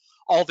accurate.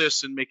 All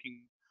this in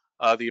making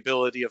the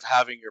ability of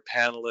having your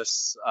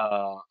panelists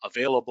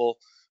available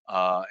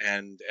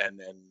and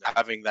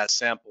having that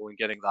sample and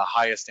getting the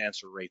highest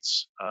answer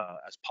rates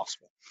as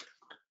possible.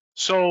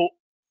 So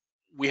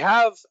we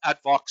have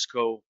at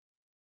Voxco,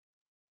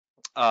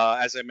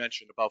 as I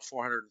mentioned, about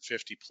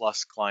 450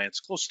 plus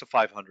clients, close to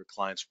 500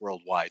 clients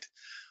worldwide.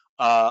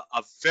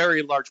 A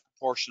very large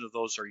proportion of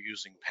those are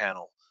using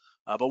panel.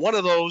 But one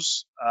of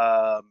those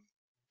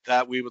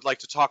that we would like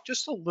to talk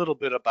just a little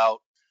bit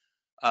about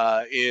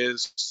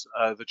is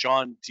the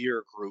John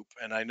Deere Group.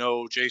 And I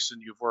know, Jason,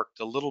 you've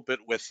worked a little bit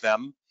with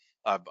them,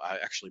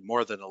 actually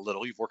more than a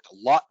little, you've worked a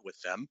lot with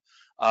them,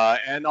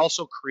 and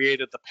also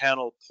created the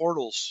panel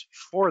portals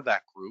for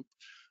that group.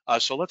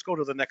 So let's go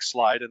to the next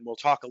slide and we'll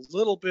talk a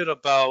little bit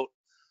about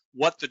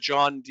what the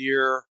John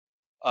Deere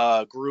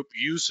group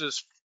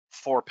uses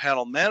for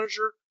Panel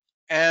Manager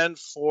and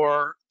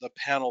for the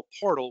panel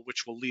portal,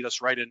 which will lead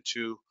us right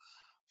into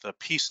the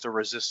piece de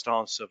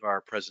resistance of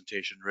our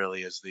presentation,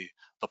 really, is the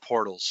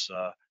portals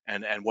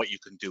and what you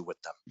can do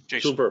with them.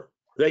 Jason. Super.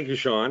 Thank you,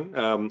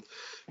 Shawn.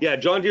 Yeah,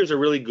 John Deere is a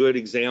really good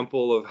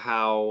example of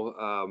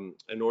how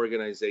an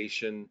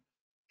organization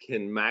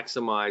can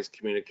maximize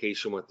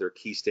communication with their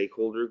key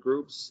stakeholder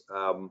groups.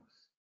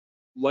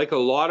 Like a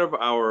lot of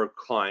our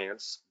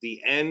clients,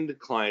 the end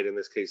client, in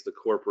this case, the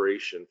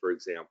corporation, for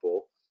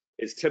example,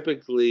 is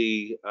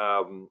typically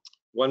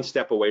one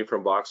step away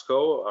from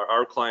Voxco.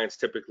 Our clients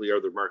typically are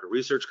the market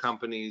research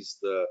companies,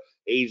 the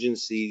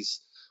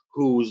agencies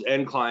whose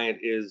end client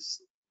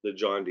is the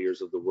John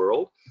Deeres of the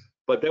world.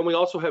 But then we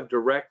also have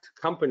direct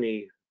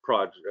company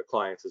project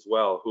clients as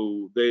well,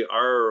 who they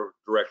are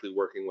directly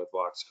working with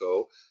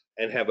Voxco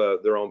and have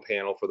their own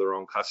panel for their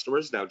own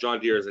customers. Now, John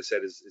Deere, as I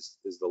said, is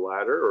the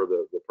latter or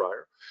the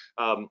prior.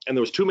 And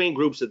there was two main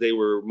groups that they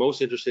were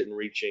most interested in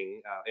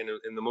reaching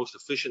in the most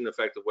efficient and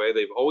effective way.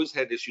 They've always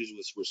had issues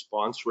with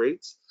response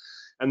rates.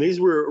 And these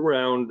were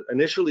around,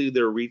 initially,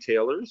 they're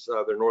retailers,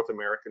 they're North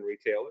American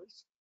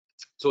retailers.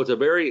 So it's a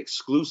very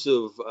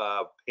exclusive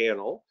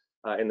panel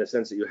in the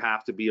sense that you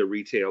have to be a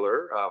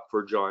retailer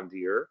for John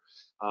Deere.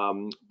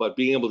 But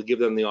being able to give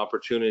them the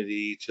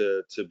opportunity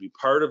to be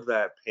part of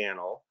that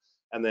panel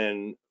and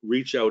then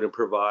reach out and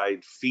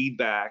provide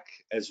feedback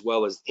as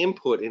well as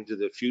input into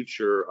the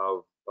future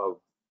of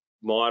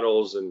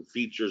models and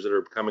features that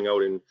are coming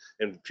out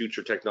in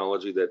future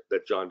technology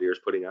that John Deere is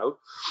putting out.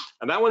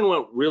 And that one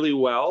went really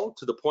well,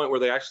 to the point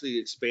where they actually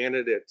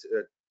expanded it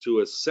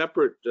to a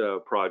separate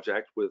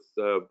project with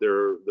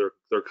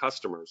their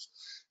customers.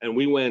 And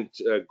we went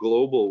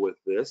global with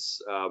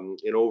this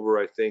in over,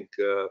 I think,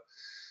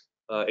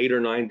 8 or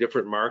 9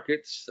 different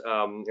markets,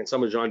 and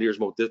some of John Deere's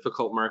most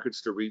difficult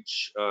markets to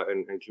reach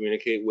and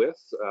communicate with.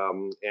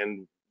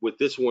 And with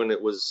this one,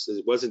 it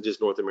wasn't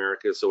just North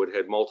America, so it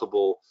had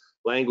multiple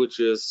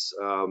languages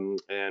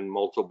and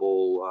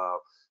multiple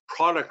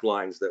product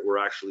lines that we're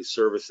actually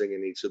servicing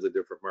in each of the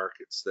different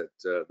markets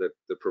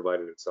that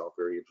provided itself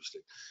very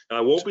interesting. Now,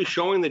 I won't be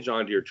showing the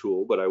John Deere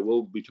tool, but I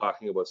will be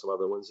talking about some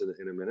other ones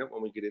in a minute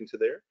when we get into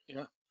there.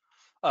 Yeah.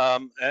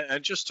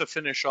 And just to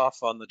finish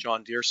off on the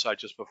John Deere side,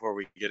 just before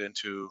we get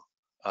into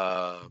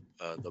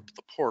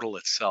the portal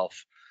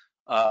itself,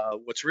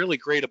 what's really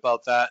great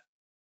about that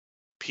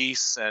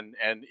piece, and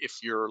if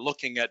you're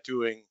looking at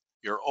doing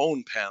your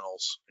own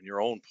panels and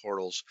your own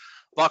portals,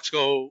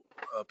 Voxco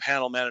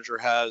Panel Manager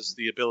has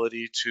the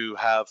ability to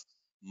have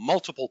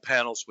multiple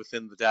panels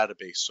within the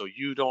database. So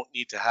you don't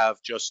need to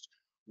have just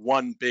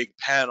one big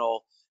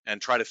panel and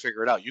try to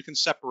figure it out. You can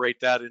separate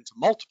that into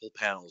multiple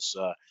panels.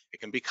 It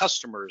can be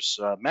customers,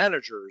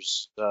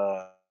 managers,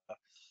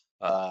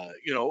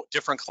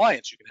 different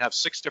clients. You can have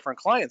 6 different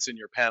clients in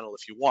your panel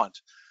if you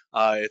want.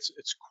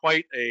 It's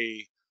quite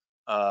a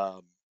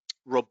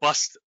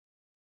robust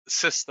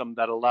system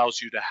that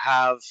allows you to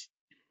have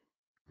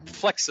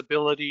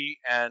flexibility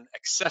and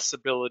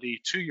accessibility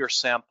to your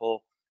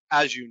sample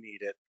as you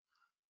need it.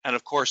 And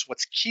of course,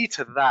 what's key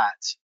to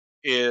that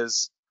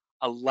is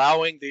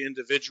allowing the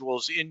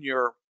individuals in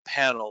your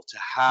panel to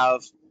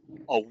have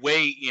a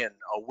way in,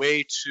 a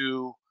way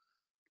to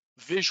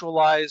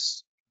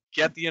visualize,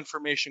 get the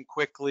information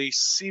quickly,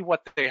 see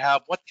what they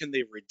have, what can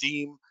they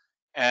redeem.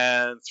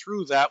 And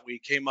through that, we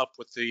came up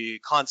with the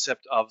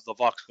concept of the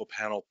Voxco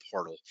Panel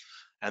Portal.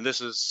 And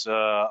this is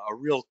a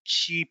real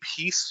key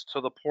piece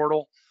to the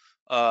portal,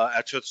 to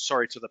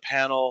the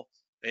panel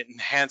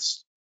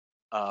enhanced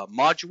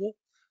module.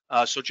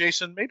 So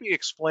Jason, maybe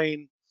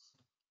explain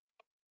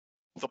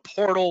the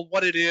portal,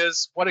 what it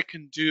is, what it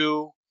can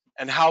do,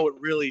 and how it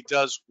really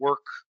does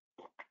work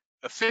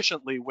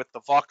efficiently with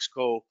the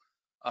Voxco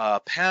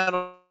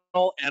panel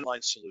and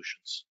line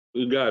solutions.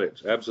 You got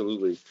it,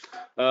 absolutely.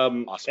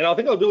 Awesome. And I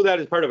think I'll do that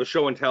as part of a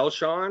show and tell,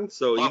 Shawn.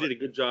 So you did a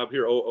good job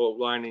here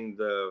outlining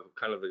the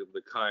kind of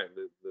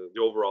the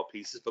overall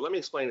pieces. But let me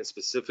explain it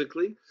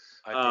specifically.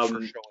 I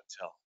prefer show and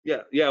tell.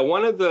 Yeah.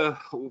 One of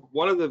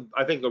the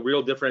I think the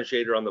real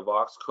differentiator on the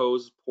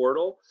Voxco's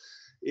portal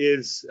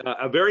is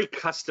a very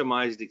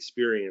customized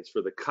experience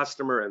for the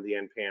customer and the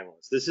end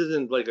panelist. This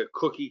isn't like a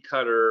cookie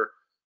cutter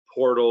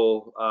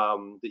portal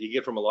that you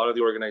get from a lot of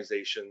the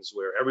organizations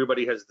where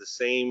everybody has the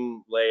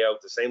same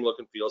layout, the same look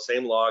and feel,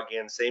 same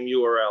login, same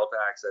URL to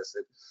access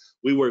it.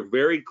 We work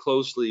very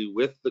closely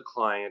with the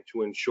client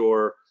to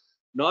ensure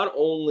not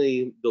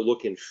only the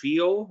look and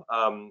feel,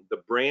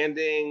 the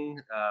branding,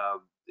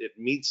 it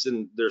meets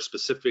in their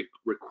specific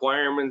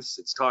requirements.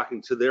 It's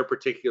talking to their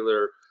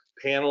particular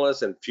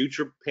panelists and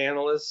future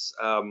panelists.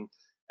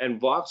 And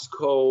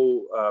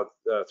Voxco,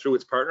 through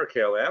its partner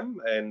KLM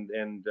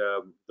and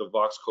the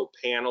Voxco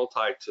panel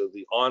tied to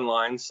the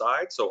online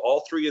side. So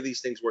all 3 of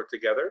these things work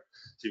together.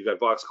 So you've got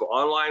Voxco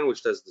Online,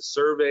 which does the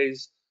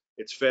surveys.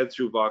 It's fed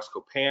through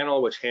Voxco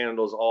Panel, which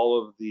handles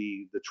all of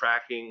the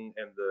tracking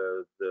and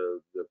the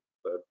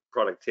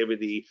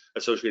productivity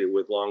associated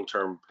with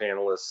long-term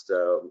panelist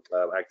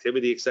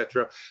activity,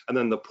 etc. And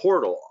then the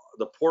portal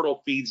the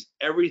portal feeds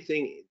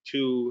everything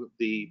to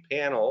the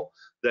panel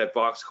that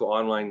Voxco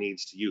Online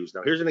needs to use.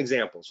 Now, here's an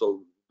example.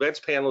 So Vets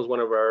Panel is one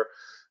of our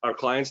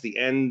clients. The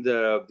end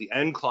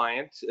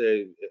client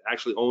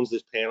actually owns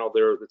this panel.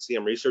 They're the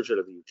CM Research out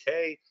of the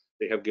UK.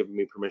 They have given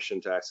me permission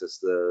to access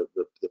the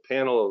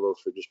panel, although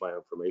for just my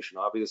information,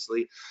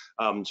 obviously.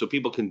 So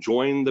people can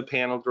join the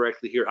panel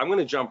directly here. I'm going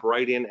to jump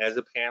right in as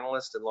a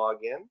panelist and log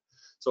in.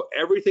 So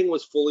everything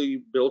was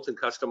fully built and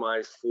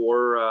customized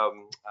for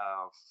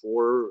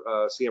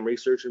CM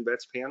Research and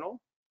Vets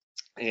Panel,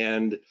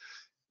 and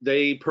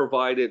they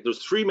provided,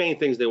 there's three main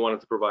things they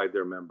wanted to provide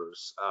their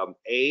members.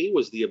 A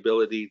was the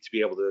ability to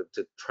be able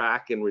to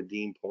track and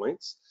redeem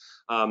points.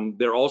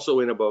 They're also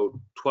in about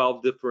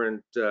 12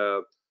 different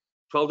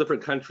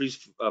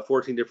countries,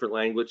 14 different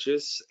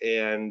languages,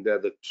 and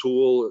the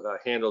tool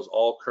handles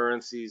all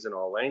currencies and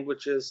all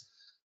languages.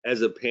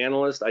 As a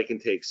panelist, I can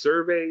take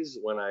surveys.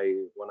 When I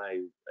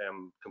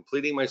am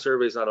completing my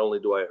surveys, not only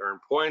do I earn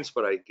points,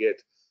 but I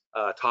get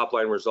top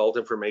line result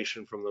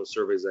information from those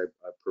surveys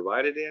I've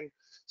provided in.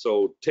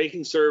 So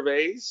taking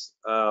surveys,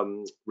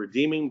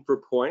 redeeming for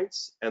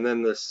points, and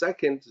then the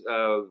second,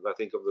 I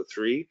think of the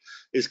three,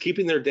 is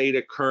keeping their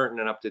data current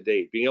and up to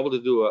date, being able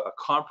to do a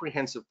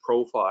comprehensive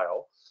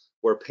profile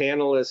where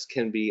panelists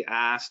can be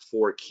asked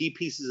for key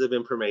pieces of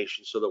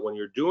information so that when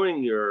you're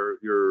doing your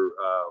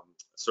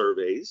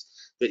surveys,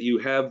 that you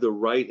have the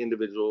right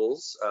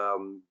individuals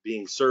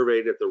being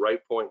surveyed at the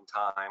right point in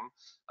time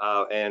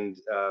and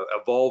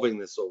evolving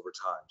this over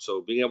time.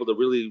 So being able to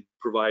really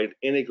provide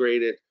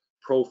integrated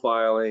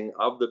profiling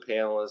of the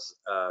panelists,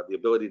 the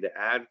ability to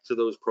add to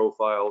those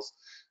profiles,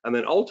 and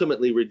then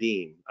ultimately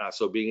redeem.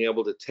 So being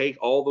able to take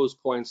all those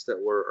points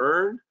that were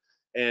earned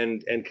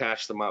and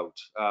cash them out.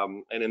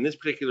 And in this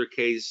particular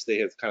case, they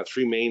have kind of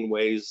three main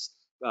ways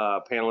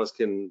panelists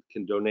can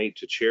donate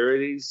to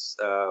charities.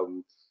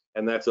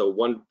 And that's a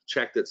one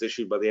check that's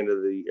issued by the end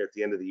of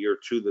the year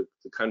to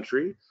the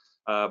country,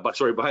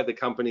 by the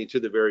company to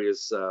the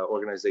various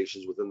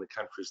organizations within the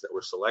countries that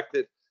were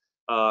selected.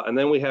 And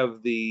then we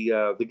have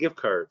the gift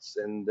cards,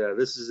 and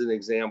this is an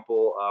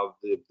example of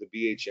the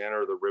BHN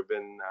or the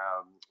Ribbon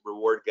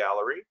Reward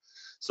Gallery.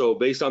 So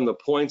based on the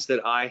points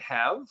that I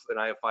have, and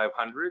I have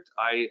 500,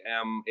 I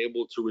am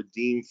able to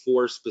redeem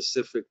 4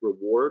 specific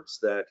rewards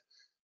that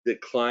the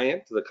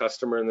client, the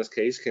customer in this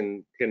case,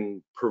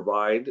 can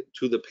provide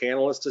to the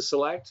panelists to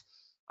select.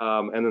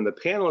 And then the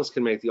panelists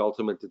can make the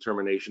ultimate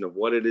determination of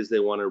what it is they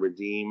want to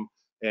redeem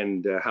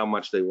and how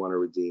much they want to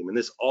redeem. And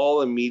this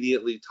all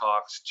immediately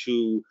talks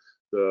to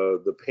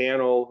the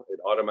panel. It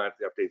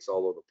automatically updates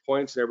all of the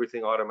points and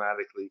everything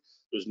automatically.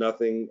 There's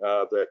nothing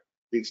that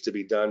needs to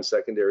be done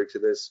secondary to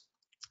this.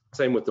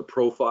 Same with the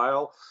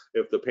profile.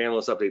 If the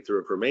panelists update their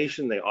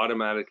information, they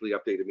automatically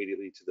update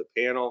immediately to the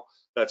panel.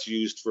 That's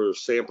used for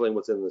sampling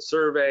within the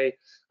survey.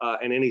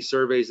 And any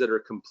surveys that are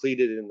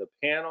completed in the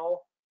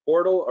panel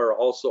portal are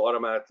also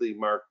automatically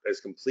marked as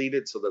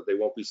completed so that they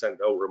won't be sent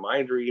out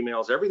reminder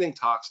emails. Everything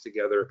talks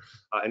together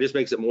and just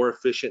makes it more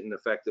efficient and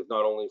effective,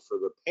 not only for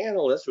the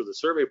panelists or the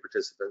survey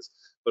participants,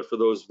 but for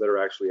those that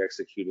are actually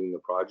executing the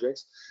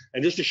projects.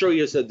 And just to show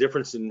you a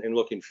difference in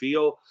look and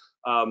feel,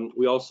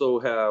 we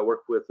also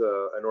work with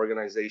an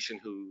organization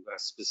who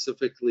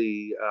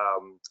specifically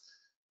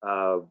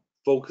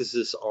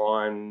focuses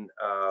on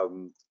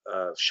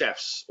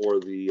chefs or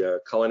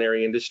the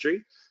culinary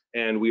industry.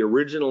 And we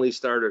originally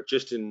started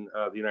just in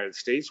the United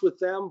States with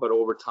them, but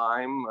over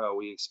time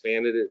we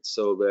expanded it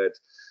so that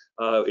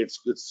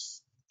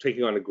it's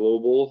taking on a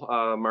global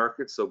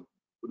market. So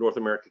North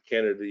America,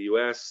 Canada, the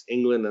US,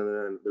 England, and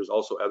then there's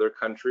also other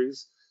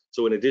countries.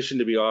 So in addition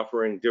to be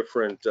offering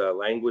different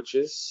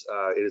languages,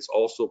 it is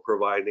also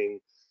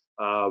providing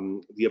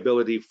the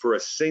ability for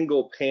a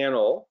single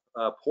panel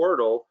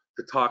portal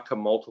to talk to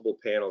multiple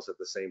panels at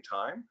the same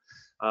time.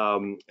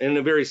 And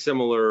a very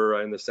similar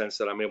in the sense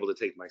that I'm able to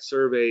take my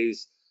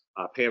surveys,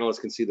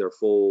 panelists can see their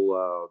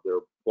full, their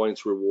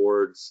points,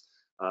 rewards,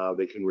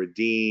 they can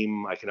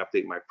redeem, I can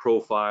update my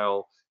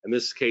profile. In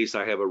this case,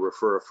 I have a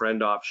refer a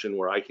friend option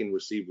where I can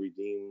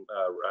redeem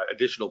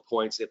additional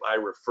points if I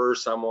refer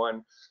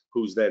someone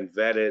who's then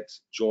vetted,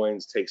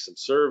 joins, takes some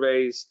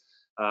surveys,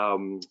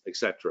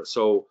 etc.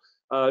 So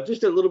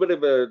just a little bit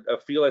of a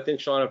feel, I think,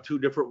 Shawn, of 2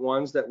 different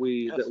ones that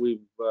we've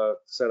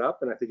set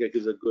up, and I think it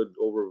gives a good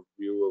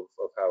overview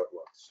of how it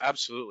looks.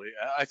 Absolutely.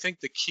 I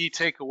think the key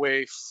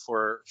takeaway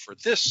for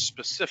this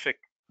specific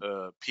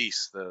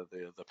piece,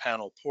 the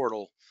panel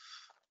portal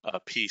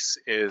piece,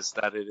 is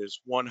that it is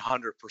 100%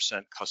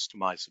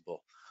 customizable.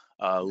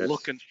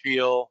 Look and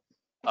feel,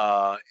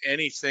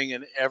 anything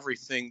and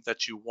everything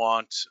that you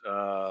want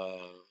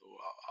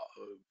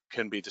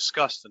can be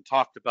discussed and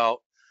talked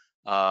about.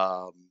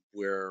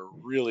 We're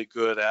really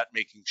good at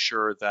making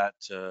sure that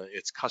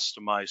it's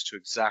customized to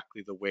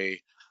exactly the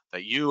way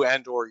that you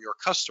and or your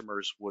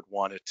customers would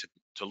want it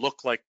to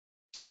look like,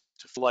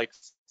 to feel like,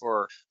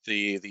 for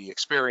the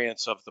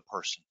experience of the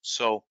person.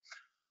 So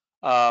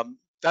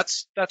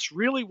that's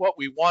really what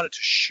we wanted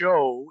to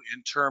show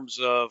in terms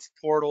of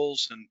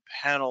portals and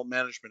panel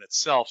management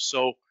itself.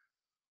 So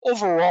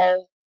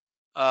overall,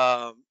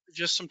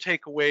 just some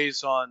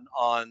takeaways on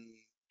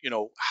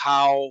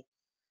how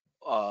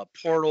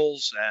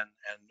portals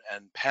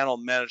and panel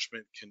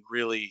management can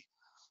really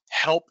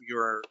help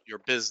your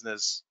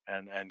business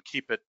and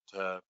keep it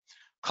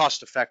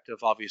cost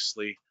effective.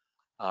 Obviously,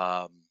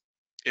 um,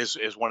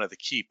 is one of the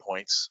key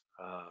points.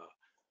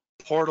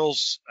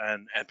 Portals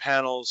and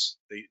panels,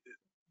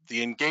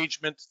 the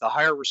engagement, the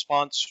higher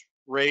response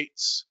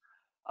rates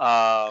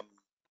um,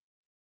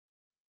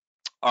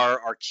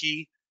 are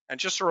key. And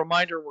just a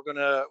reminder,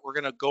 we're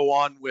gonna go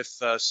on with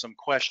some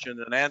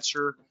question and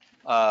answer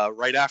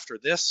right after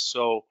this.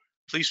 So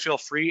please feel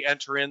free,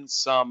 enter in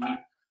some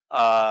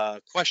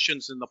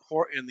questions in the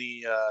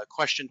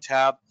question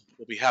tab.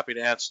 We'll be happy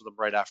to answer them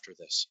right after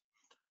this.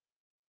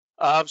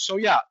 So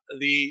yeah,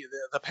 the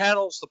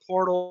panels, the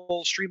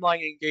portal,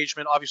 streamlining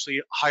engagement,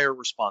 obviously higher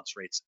response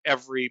rates.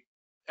 Every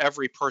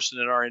person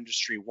in our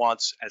industry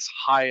wants as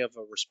high of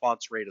a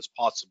response rate as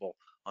possible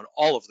on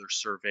all of their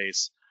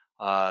surveys.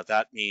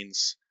 That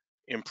means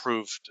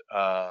improved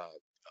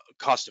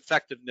cost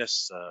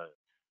effectiveness,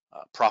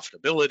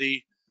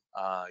 profitability.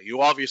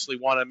 You obviously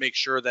want to make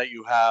sure that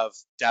you have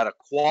data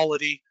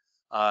quality,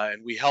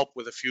 and we help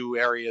with a few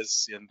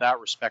areas in that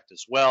respect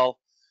as well.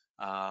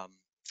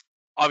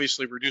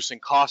 Obviously reducing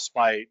costs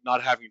by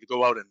not having to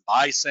go out and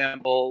buy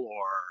sample,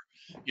 or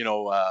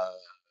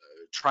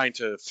trying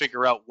to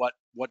figure out what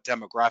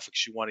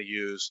demographics you want to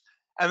use.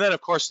 And then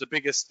of course the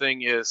biggest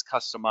thing is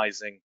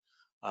customizing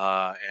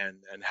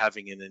and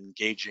having an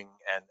engaging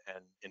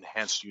and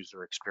enhanced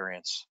user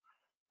experience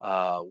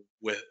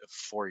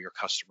for your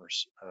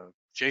customers.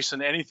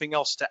 Jason, anything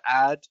else to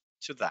add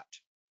to that?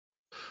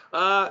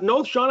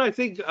 No, Shawn, I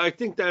think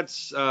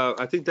that's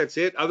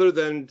it. Other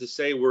than to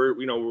say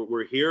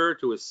we're here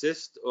to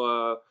assist,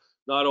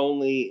 not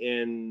only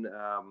in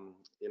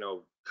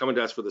coming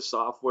to us for the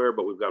software,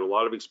 but we've got a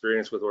lot of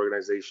experience with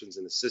organizations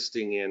and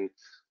assisting in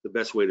the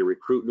best way to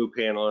recruit new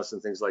panelists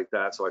and things like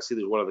that. So I see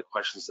there's one of the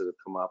questions that have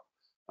come up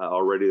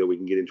already that we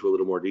can get into a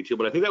little more detail.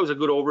 But I think that was a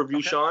good overview,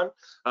 okay.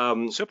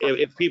 Shawn. Super.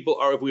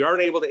 If we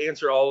aren't able to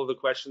answer all of the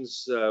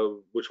questions,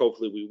 which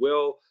hopefully we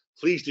will,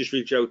 please just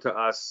reach out to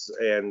us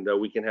and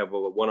we can have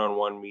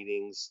one-on-one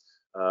meetings.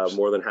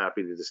 More than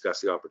happy to discuss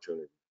the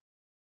opportunity.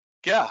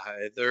 Yeah,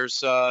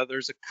 there's a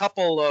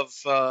couple of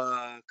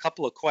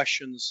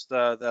questions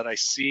that I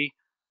see.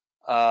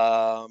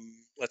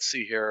 Let's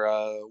see here.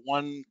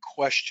 One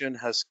question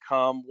has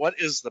come. What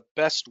is the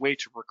best way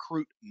to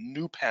recruit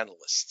new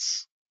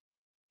panelists?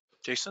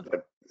 Jason?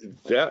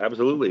 Yeah,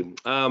 absolutely.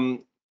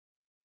 It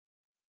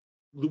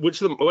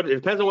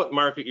depends on what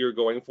market you're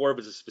going for. If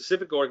it's a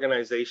specific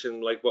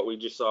organization like what we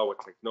just saw with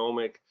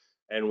Technomic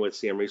and with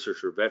CM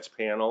Research or Vets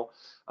panel,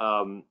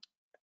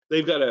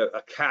 they've got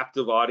a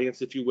captive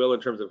audience, if you will,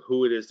 in terms of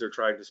who it is they're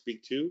trying to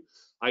speak to.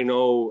 I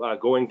know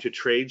going to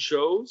trade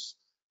shows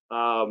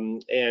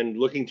and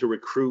looking to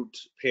recruit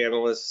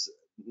panelists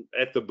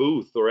at the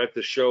booth or at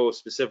the show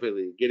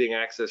specifically, getting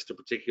access to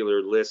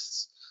particular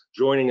lists,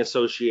 joining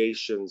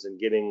associations and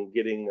getting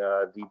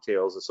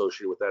details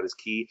associated with that is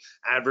key.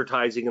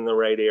 Advertising in the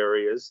right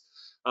areas.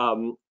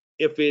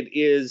 If it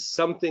is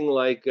something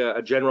like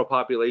a general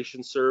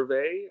population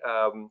survey,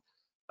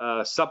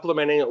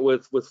 supplementing it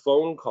with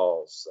phone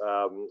calls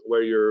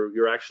where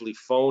you're actually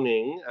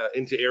phoning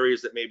into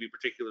areas that may be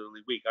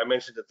particularly weak. I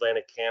mentioned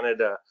Atlantic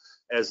Canada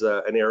as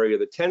an area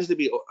that tends to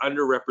be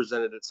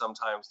underrepresented and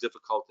sometimes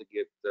difficult to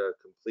get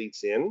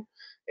completes in,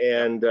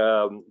 and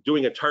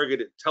doing a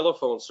targeted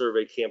telephone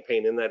survey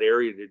campaign in that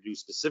area to do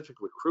specific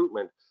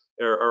recruitment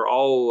are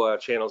all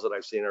channels that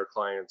I've seen our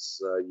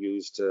clients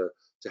use to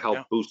help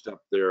boost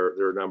up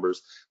their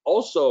numbers.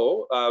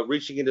 Also,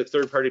 reaching into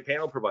third-party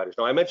panel providers.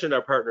 Now, I mentioned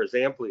our partner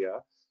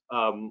Zamplia.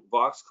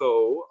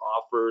 Voxco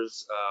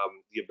offers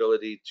the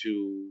ability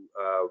to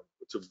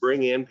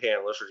bring in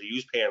panelists or to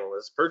use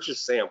panelists,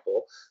 purchase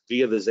sample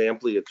via the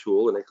Zamplia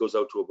tool, and it goes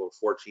out to about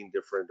 14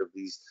 different of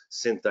these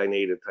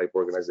synth-native type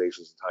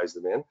organizations and ties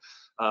them in.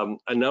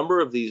 A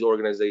number of these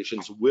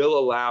organizations will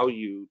allow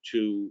you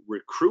to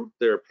recruit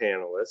their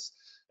panelists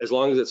as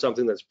long as it's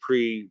something that's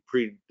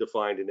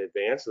predefined in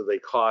advance. So they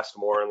cost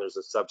more and there's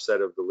a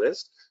subset of the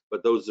list,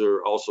 but those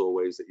are also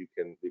ways that you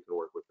can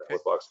work with that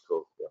with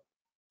Voxco. Yeah.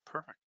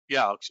 Perfect.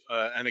 Yeah,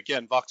 and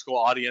again, Voxco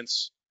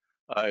Audience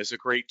is a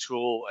great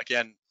tool.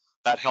 Again,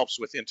 that helps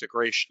with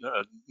integration.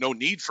 No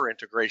need for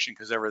integration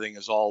because everything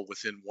is all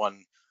within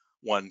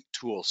one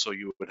tool. So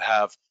you would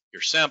have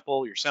your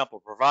sample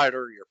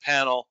provider, your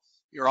panel,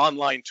 your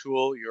online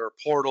tool, your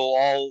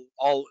portal,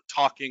 all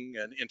talking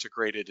and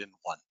integrated in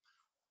one.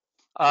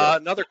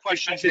 Another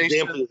question,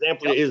 Jason.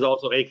 Zamplia is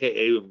also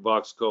AKA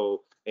Voxco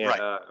and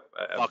right.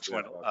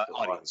 Voxco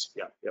Audience.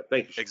 Yeah.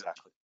 Thank you.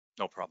 Exactly.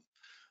 No problem.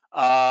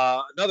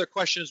 Another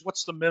question is,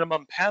 what's the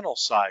minimum panel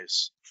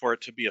size for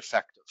it to be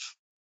effective?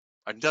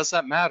 And does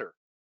that matter?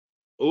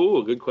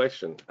 Oh, good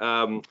question.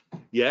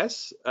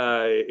 Yes,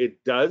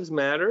 it does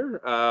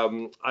matter.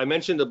 I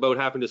mentioned about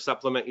having to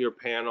supplement your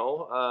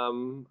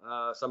panel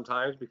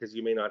sometimes because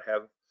you may not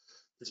have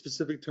the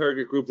specific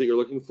target group that you're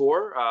looking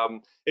for.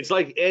 It's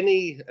like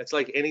any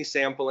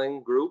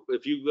sampling group.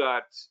 If you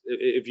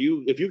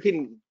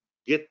can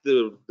get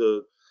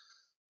the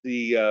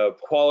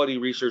quality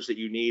research that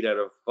you need out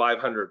of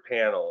 500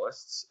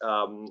 panelists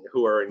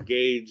who are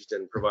engaged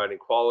and providing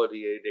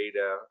quality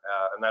data,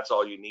 and that's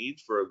all you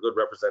need for a good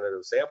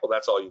representative sample.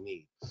 That's all you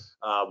need.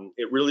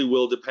 It really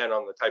will depend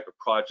on the type of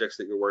projects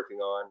that you're working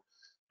on.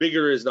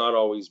 Bigger is not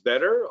always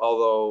better,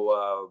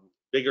 although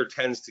bigger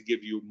tends to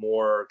give you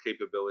more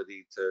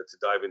capability to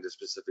dive into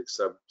specific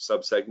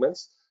sub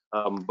segments.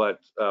 But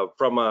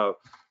from a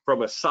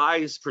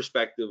size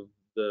perspective,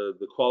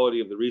 the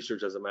quality of the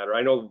research doesn't matter.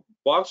 I know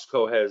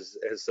Voxco has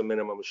some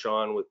minimum,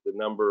 Shawn, with the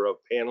number of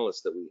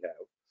panelists that we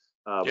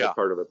have as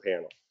part of a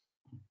panel.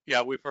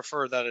 Yeah, we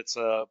prefer that it's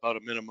about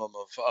a minimum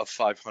of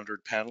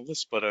 500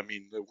 panelists, but I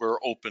mean, we're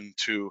open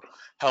to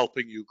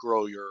helping you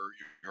grow your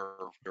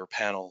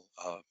panel.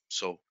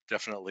 So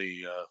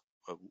definitely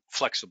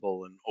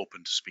flexible and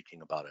open to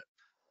speaking about it.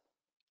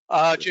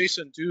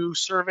 Jason, do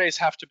surveys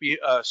have to be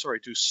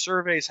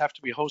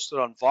hosted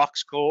on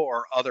Voxco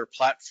or other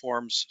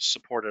platforms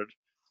supported?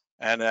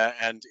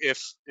 And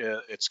if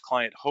it's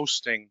client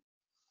hosting,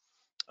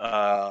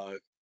 I'm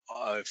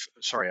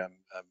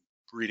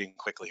reading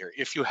quickly here.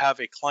 If you have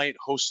a client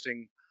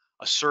hosting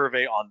a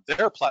survey on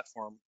their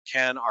platform,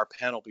 can our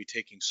panel be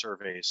taking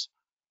surveys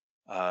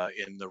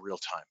in the real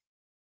time?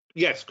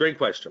 Yes, great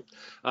question.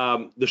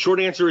 The short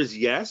answer is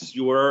yes.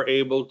 You are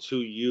able to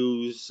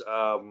use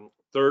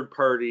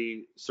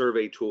third-party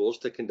survey tools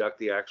to conduct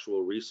the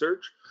actual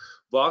research.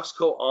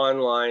 Voxco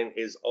Online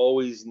is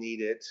always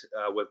needed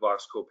with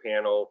Voxco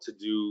Panel to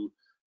do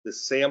the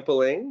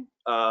sampling,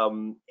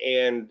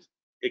 and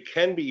it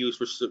can be used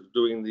for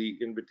doing the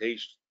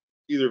invitation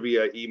either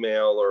via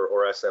email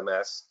or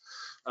SMS.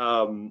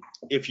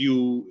 If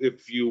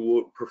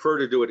you prefer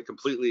to do it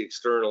completely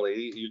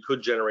externally, you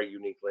could generate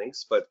unique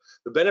links. But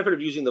the benefit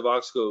of using the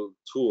Voxco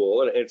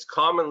tool, and it's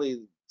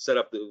commonly set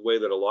up the way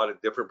that a lot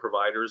of different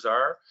providers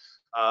are,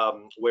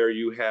 where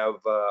you have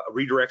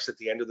redirects at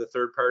the end of the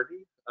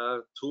third-party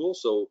tool.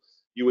 So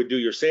you would do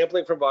your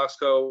sampling from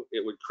Voxco.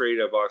 It would create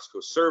a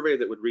Voxco survey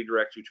that would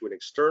redirect you to an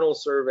external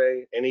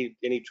survey, any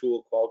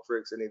tool,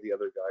 Qualtrics, any of the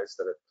other guys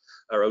that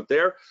are out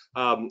there.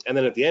 And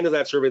then at the end of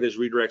that survey, there's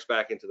redirects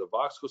back into the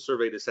Voxco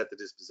survey to set the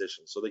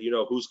disposition so that you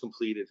know who's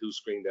completed, who's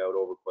screened out,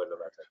 overquoted,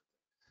 that type of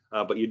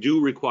thing. But you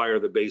do require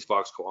the base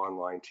Voxco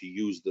Online to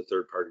use the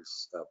third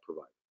parties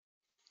provider.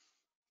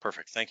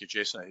 Perfect. Thank you,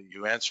 Jason.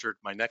 You answered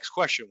my next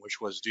question,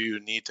 which was, do you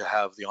need to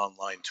have the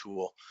online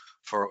tool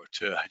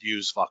to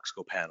use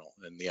Voxco Panel?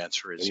 And the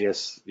answer is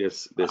yes.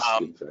 Yes,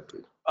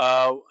 exactly.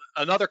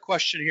 Another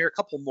question here, a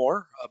couple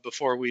more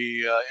before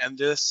we end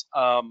this.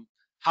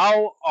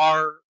 How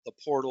are the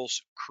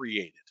portals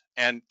created?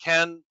 And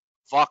can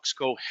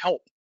Voxco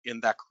help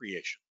in that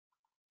creation?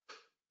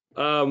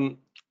 The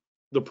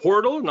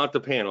portal, not the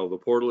panel, the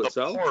portal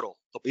itself? The portal.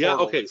 Yeah,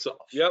 okay, so,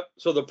 yep.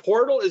 So the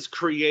portal is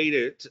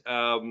created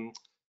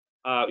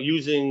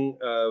using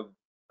a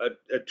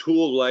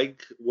tool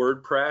like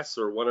WordPress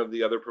or one of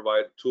the other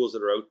tools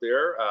that are out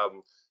there.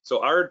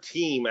 So our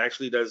team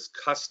actually does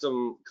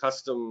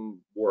custom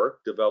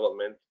work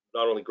development,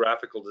 not only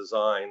graphical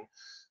design,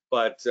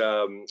 but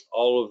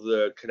all of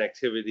the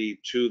connectivity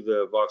to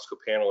the Voxco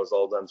panel is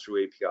all done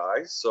through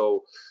APIs.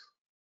 So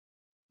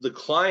the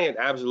client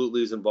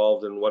absolutely is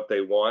involved in what they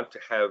want to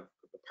have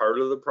part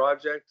of the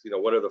project. You know,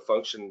 what are the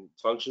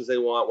functions they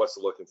want, what's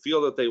the look and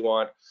feel that they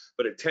want,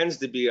 but it tends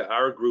to be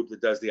our group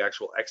that does the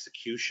actual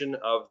execution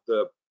of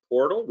the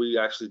portal. We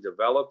actually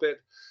develop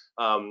it.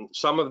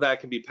 Some of that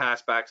can be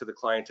passed back to the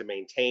client to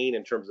maintain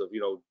in terms of,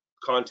 you know,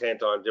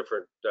 content on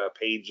different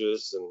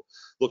pages and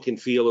look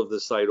and feel of the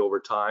site over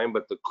time,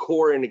 but the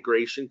core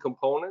integration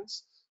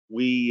components,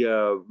 we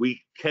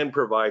can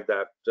provide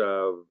that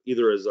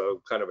either as a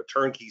kind of a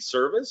turnkey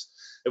service.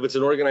 If it's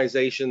an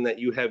organization that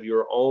you have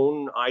your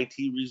own IT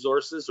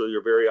resources or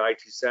you're very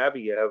IT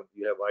savvy, you have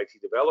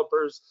IT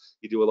developers,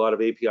 you do a lot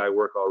of API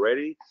work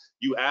already,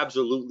 you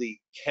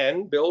absolutely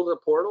can build a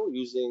portal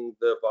using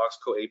the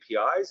Voxco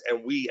APIs,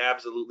 and we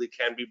absolutely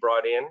can be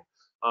brought in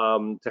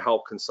to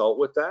help consult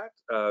with that.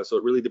 So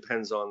it really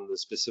depends on the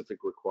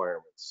specific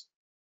requirements.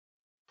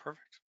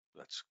 Perfect.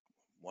 That's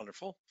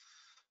wonderful.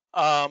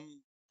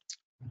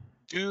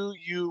 Do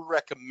you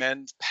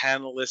recommend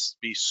panelists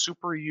be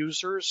super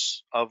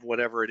users of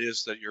whatever it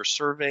is that you're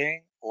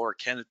surveying, or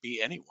can it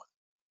be anyone?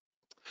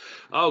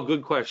 Oh,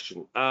 good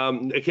question.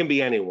 It can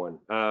be anyone.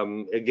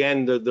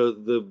 Again,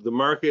 the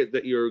market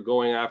that you're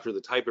going after,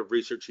 the type of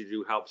research you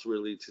do helps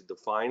really to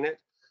define it.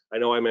 I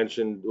know I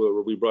mentioned,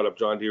 we brought up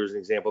John Deere as an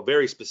example,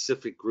 very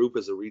specific group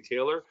as a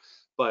retailer,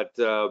 but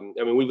I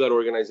mean, we've got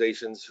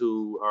organizations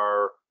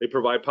they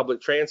provide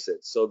public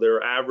transit, so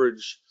their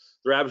average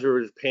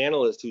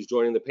panelist who's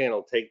joining the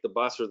panel take the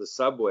bus or the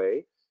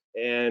subway,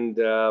 and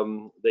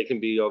they can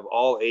be of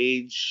all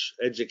age,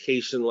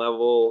 education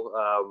level,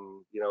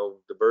 you know,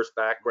 diverse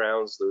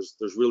backgrounds.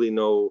 There's really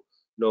no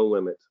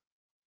limit.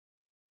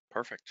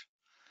 Perfect.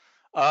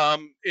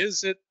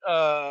 Is it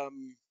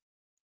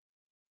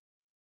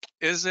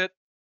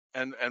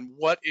and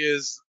what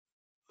is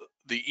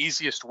the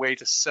easiest way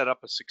to set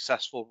up a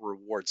successful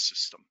reward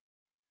system?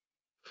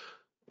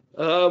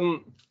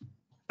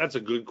 That's a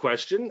good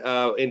question.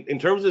 In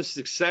terms of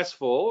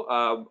successful,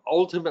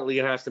 ultimately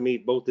it has to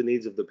meet both the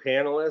needs of the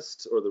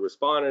panelist or the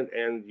respondent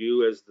and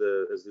you as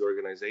the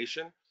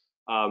organization.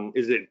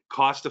 Is it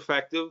cost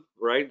effective,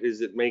 right?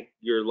 Is it make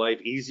your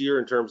life easier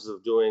in terms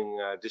of doing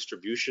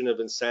distribution of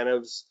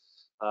incentives?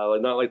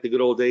 Not like the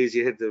good old days,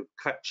 you had to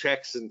cut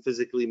checks and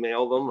physically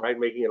mail them, right?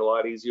 Making it a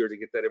lot easier to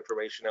get that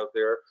information out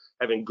there.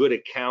 Having good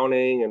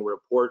accounting and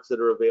reports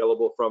that are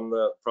available from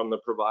the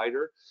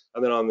provider.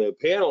 And then on the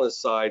panelist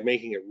side,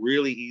 making it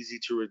really easy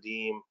to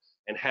redeem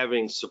and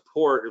having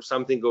support if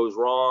something goes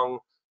wrong,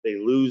 they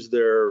lose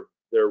their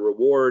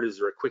reward. Is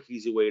there a quick,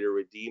 easy way to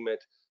redeem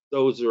it?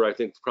 Those are, I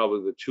think,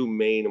 probably the two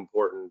main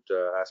important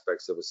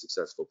aspects of a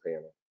successful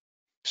panel.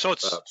 So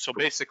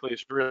basically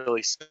it's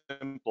really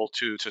simple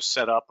to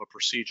set up a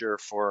procedure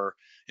for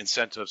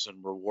incentives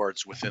and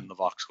rewards within the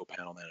Voxco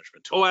panel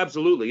management tool. Oh,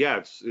 absolutely. Yeah,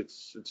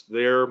 it's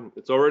there.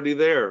 It's already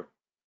there.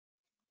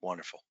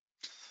 Wonderful.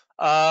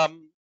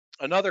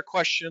 Another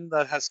question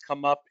that has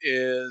come up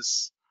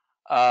is,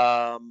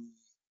 sorry,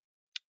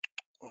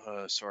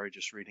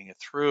 just reading it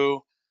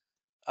through.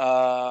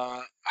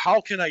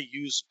 How can I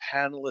use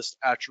panelist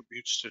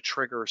attributes to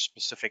trigger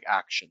specific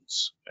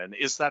actions? And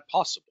is that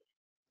possible?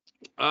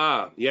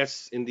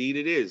 Yes, indeed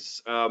it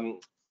is. So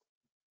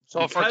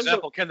for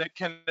example, can it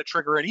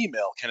trigger an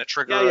email? Can it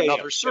trigger Yeah,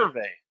 another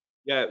survey?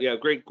 Yeah,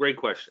 great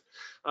question.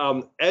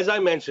 As I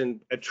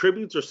mentioned,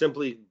 attributes are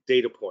simply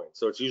data points.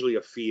 So it's usually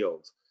a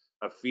field.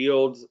 A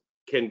field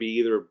can be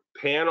either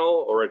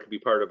panel or it could be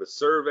part of a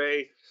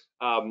survey.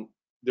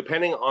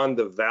 Depending on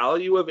the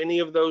value of any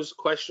of those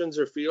questions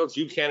or fields,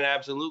 you can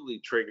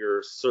absolutely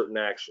trigger certain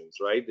actions,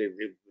 right?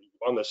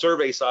 On the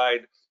survey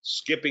side,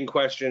 skipping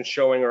questions,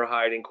 showing or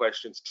hiding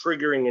questions,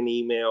 triggering an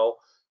email,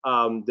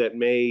 that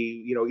may,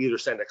 either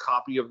send a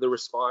copy of the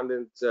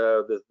respondent,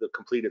 the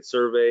completed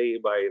survey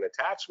by an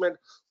attachment,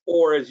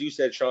 or as you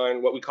said,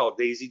 Shawn, what we call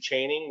daisy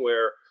chaining,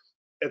 where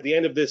at the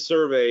end of this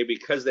survey,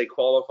 because they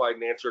qualified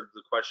and answered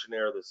the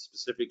questionnaire the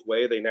specific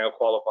way, they now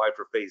qualified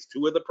for phase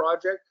 2 of the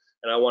project,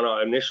 and I want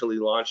to initially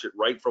launch it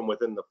right from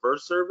within the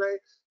first survey.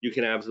 You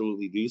can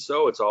absolutely do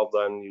so. It's all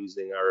done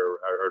using our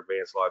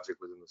advanced logic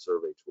within the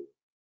survey tool.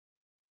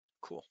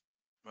 Cool.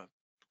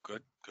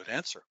 Good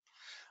answer.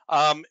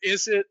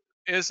 Is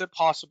it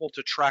possible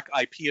to track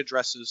IP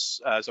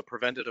addresses as a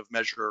preventative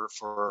measure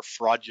for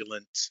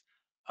fraudulent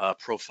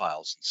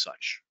profiles and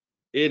such?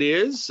 It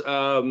is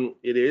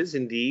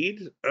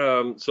indeed.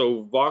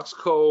 So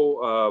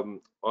Voxco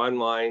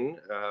Online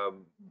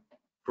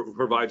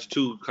provides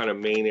two kind of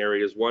main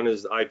areas. One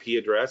is IP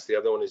address, the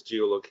other one is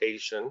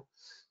geolocation.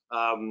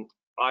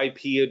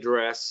 IP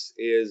address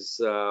is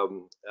a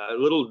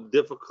little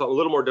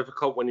more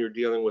difficult when you're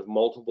dealing with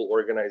multiple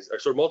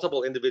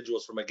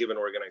individuals from a given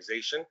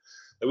organization.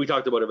 And we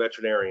talked about a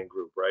veterinarian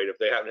group, right? If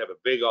they happen to have a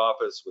big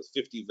office with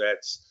 50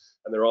 vets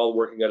and they're all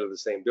working out of the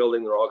same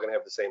building, they're all going to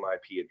have the same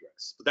IP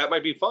address. But that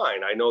might be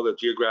fine. I know that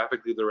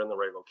geographically they're in the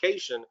right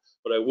location,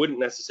 but I wouldn't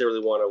necessarily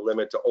want to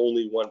limit to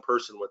only one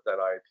person with that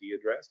IP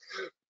address.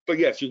 But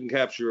yes, you can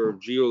capture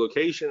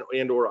geolocation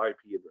and/or IP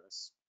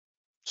address.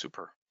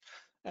 Super.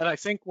 And I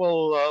think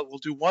we'll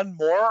do one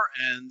more,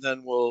 and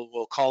then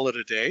we'll call it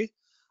a day.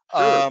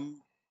 Sure.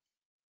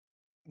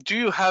 Do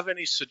you have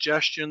any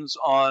suggestions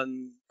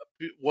on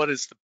what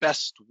is the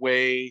best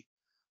way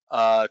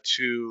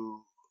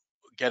to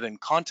get in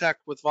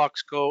contact with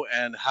Voxco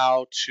and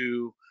how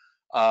to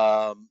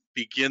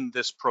begin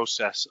this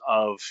process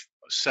of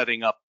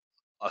setting up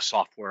a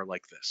software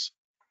like this?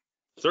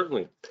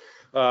 Certainly.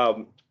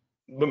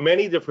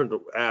 Many different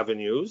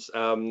avenues.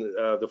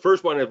 The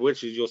first one of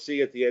which is you'll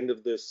see at the end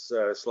of this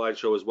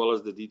slideshow, as well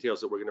as the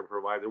details that we're going to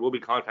provide. There will be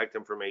contact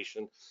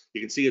information. You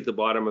can see at the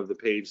bottom of the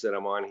page that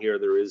I'm on here,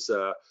 there is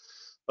a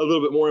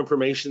little bit more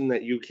information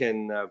that you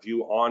can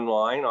view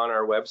online on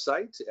our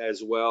website.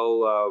 As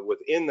well,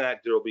 within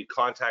that, there will be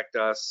contact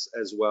us,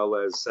 as well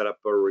as set up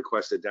or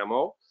request a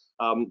demo.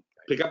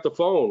 Pick up the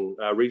phone,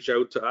 reach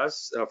out to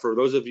us. For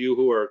those of you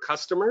who are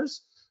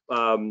customers,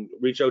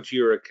 reach out to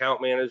your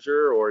account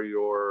manager or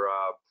your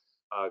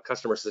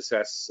customer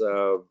success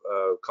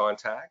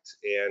contact,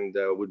 and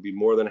would be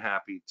more than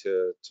happy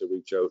to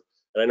reach out.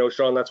 And I know,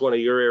 Shawn, that's one of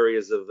your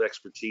areas of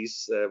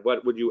expertise.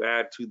 What would you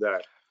add to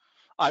that?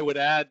 I would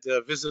add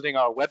visiting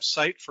our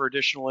website for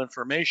additional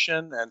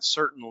information, and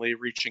certainly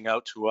reaching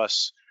out to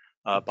us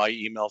by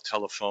email,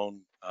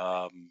 telephone,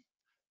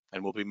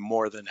 and we'll be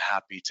more than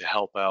happy to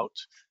help out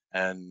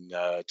and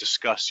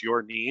discuss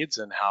your needs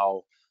and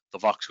how the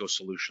Voxco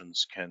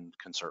solutions can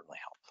certainly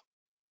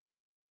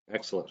help.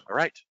 Excellent. All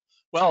right.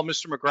 Well,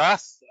 Mr.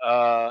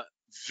 McGrath,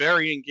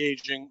 very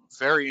engaging,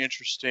 very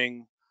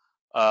interesting,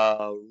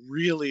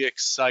 really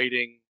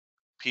exciting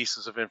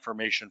pieces of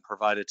information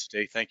provided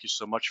today. Thank you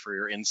so much for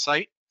your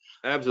insight.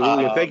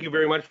 Absolutely, and thank you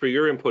very much for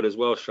your input as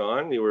well,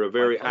 Shawn. You were a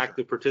very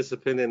active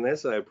participant in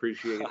this. I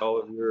appreciate all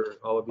of your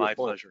My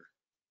points. pleasure.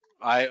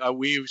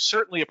 We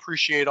certainly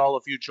appreciate all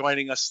of you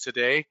joining us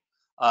today.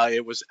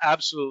 It was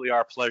absolutely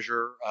our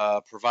pleasure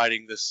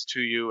providing this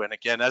to you. And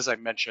again, as I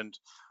mentioned,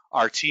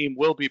 our team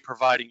will be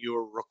providing you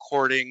a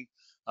recording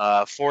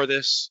for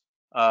this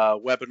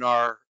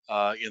webinar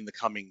in the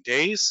coming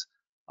days.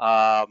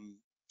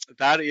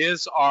 That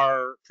is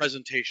our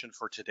presentation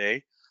for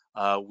today.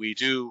 We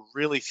do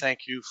really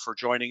thank you for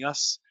joining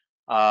us.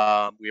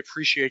 We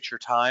appreciate your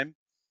time.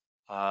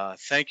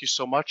 Thank you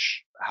so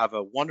much. Have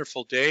a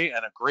wonderful day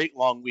and a great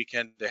long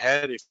weekend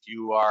ahead if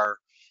you are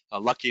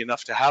lucky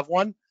enough to have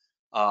one.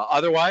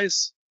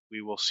 Otherwise,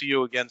 we will see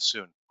you again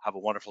soon. Have a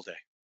wonderful day.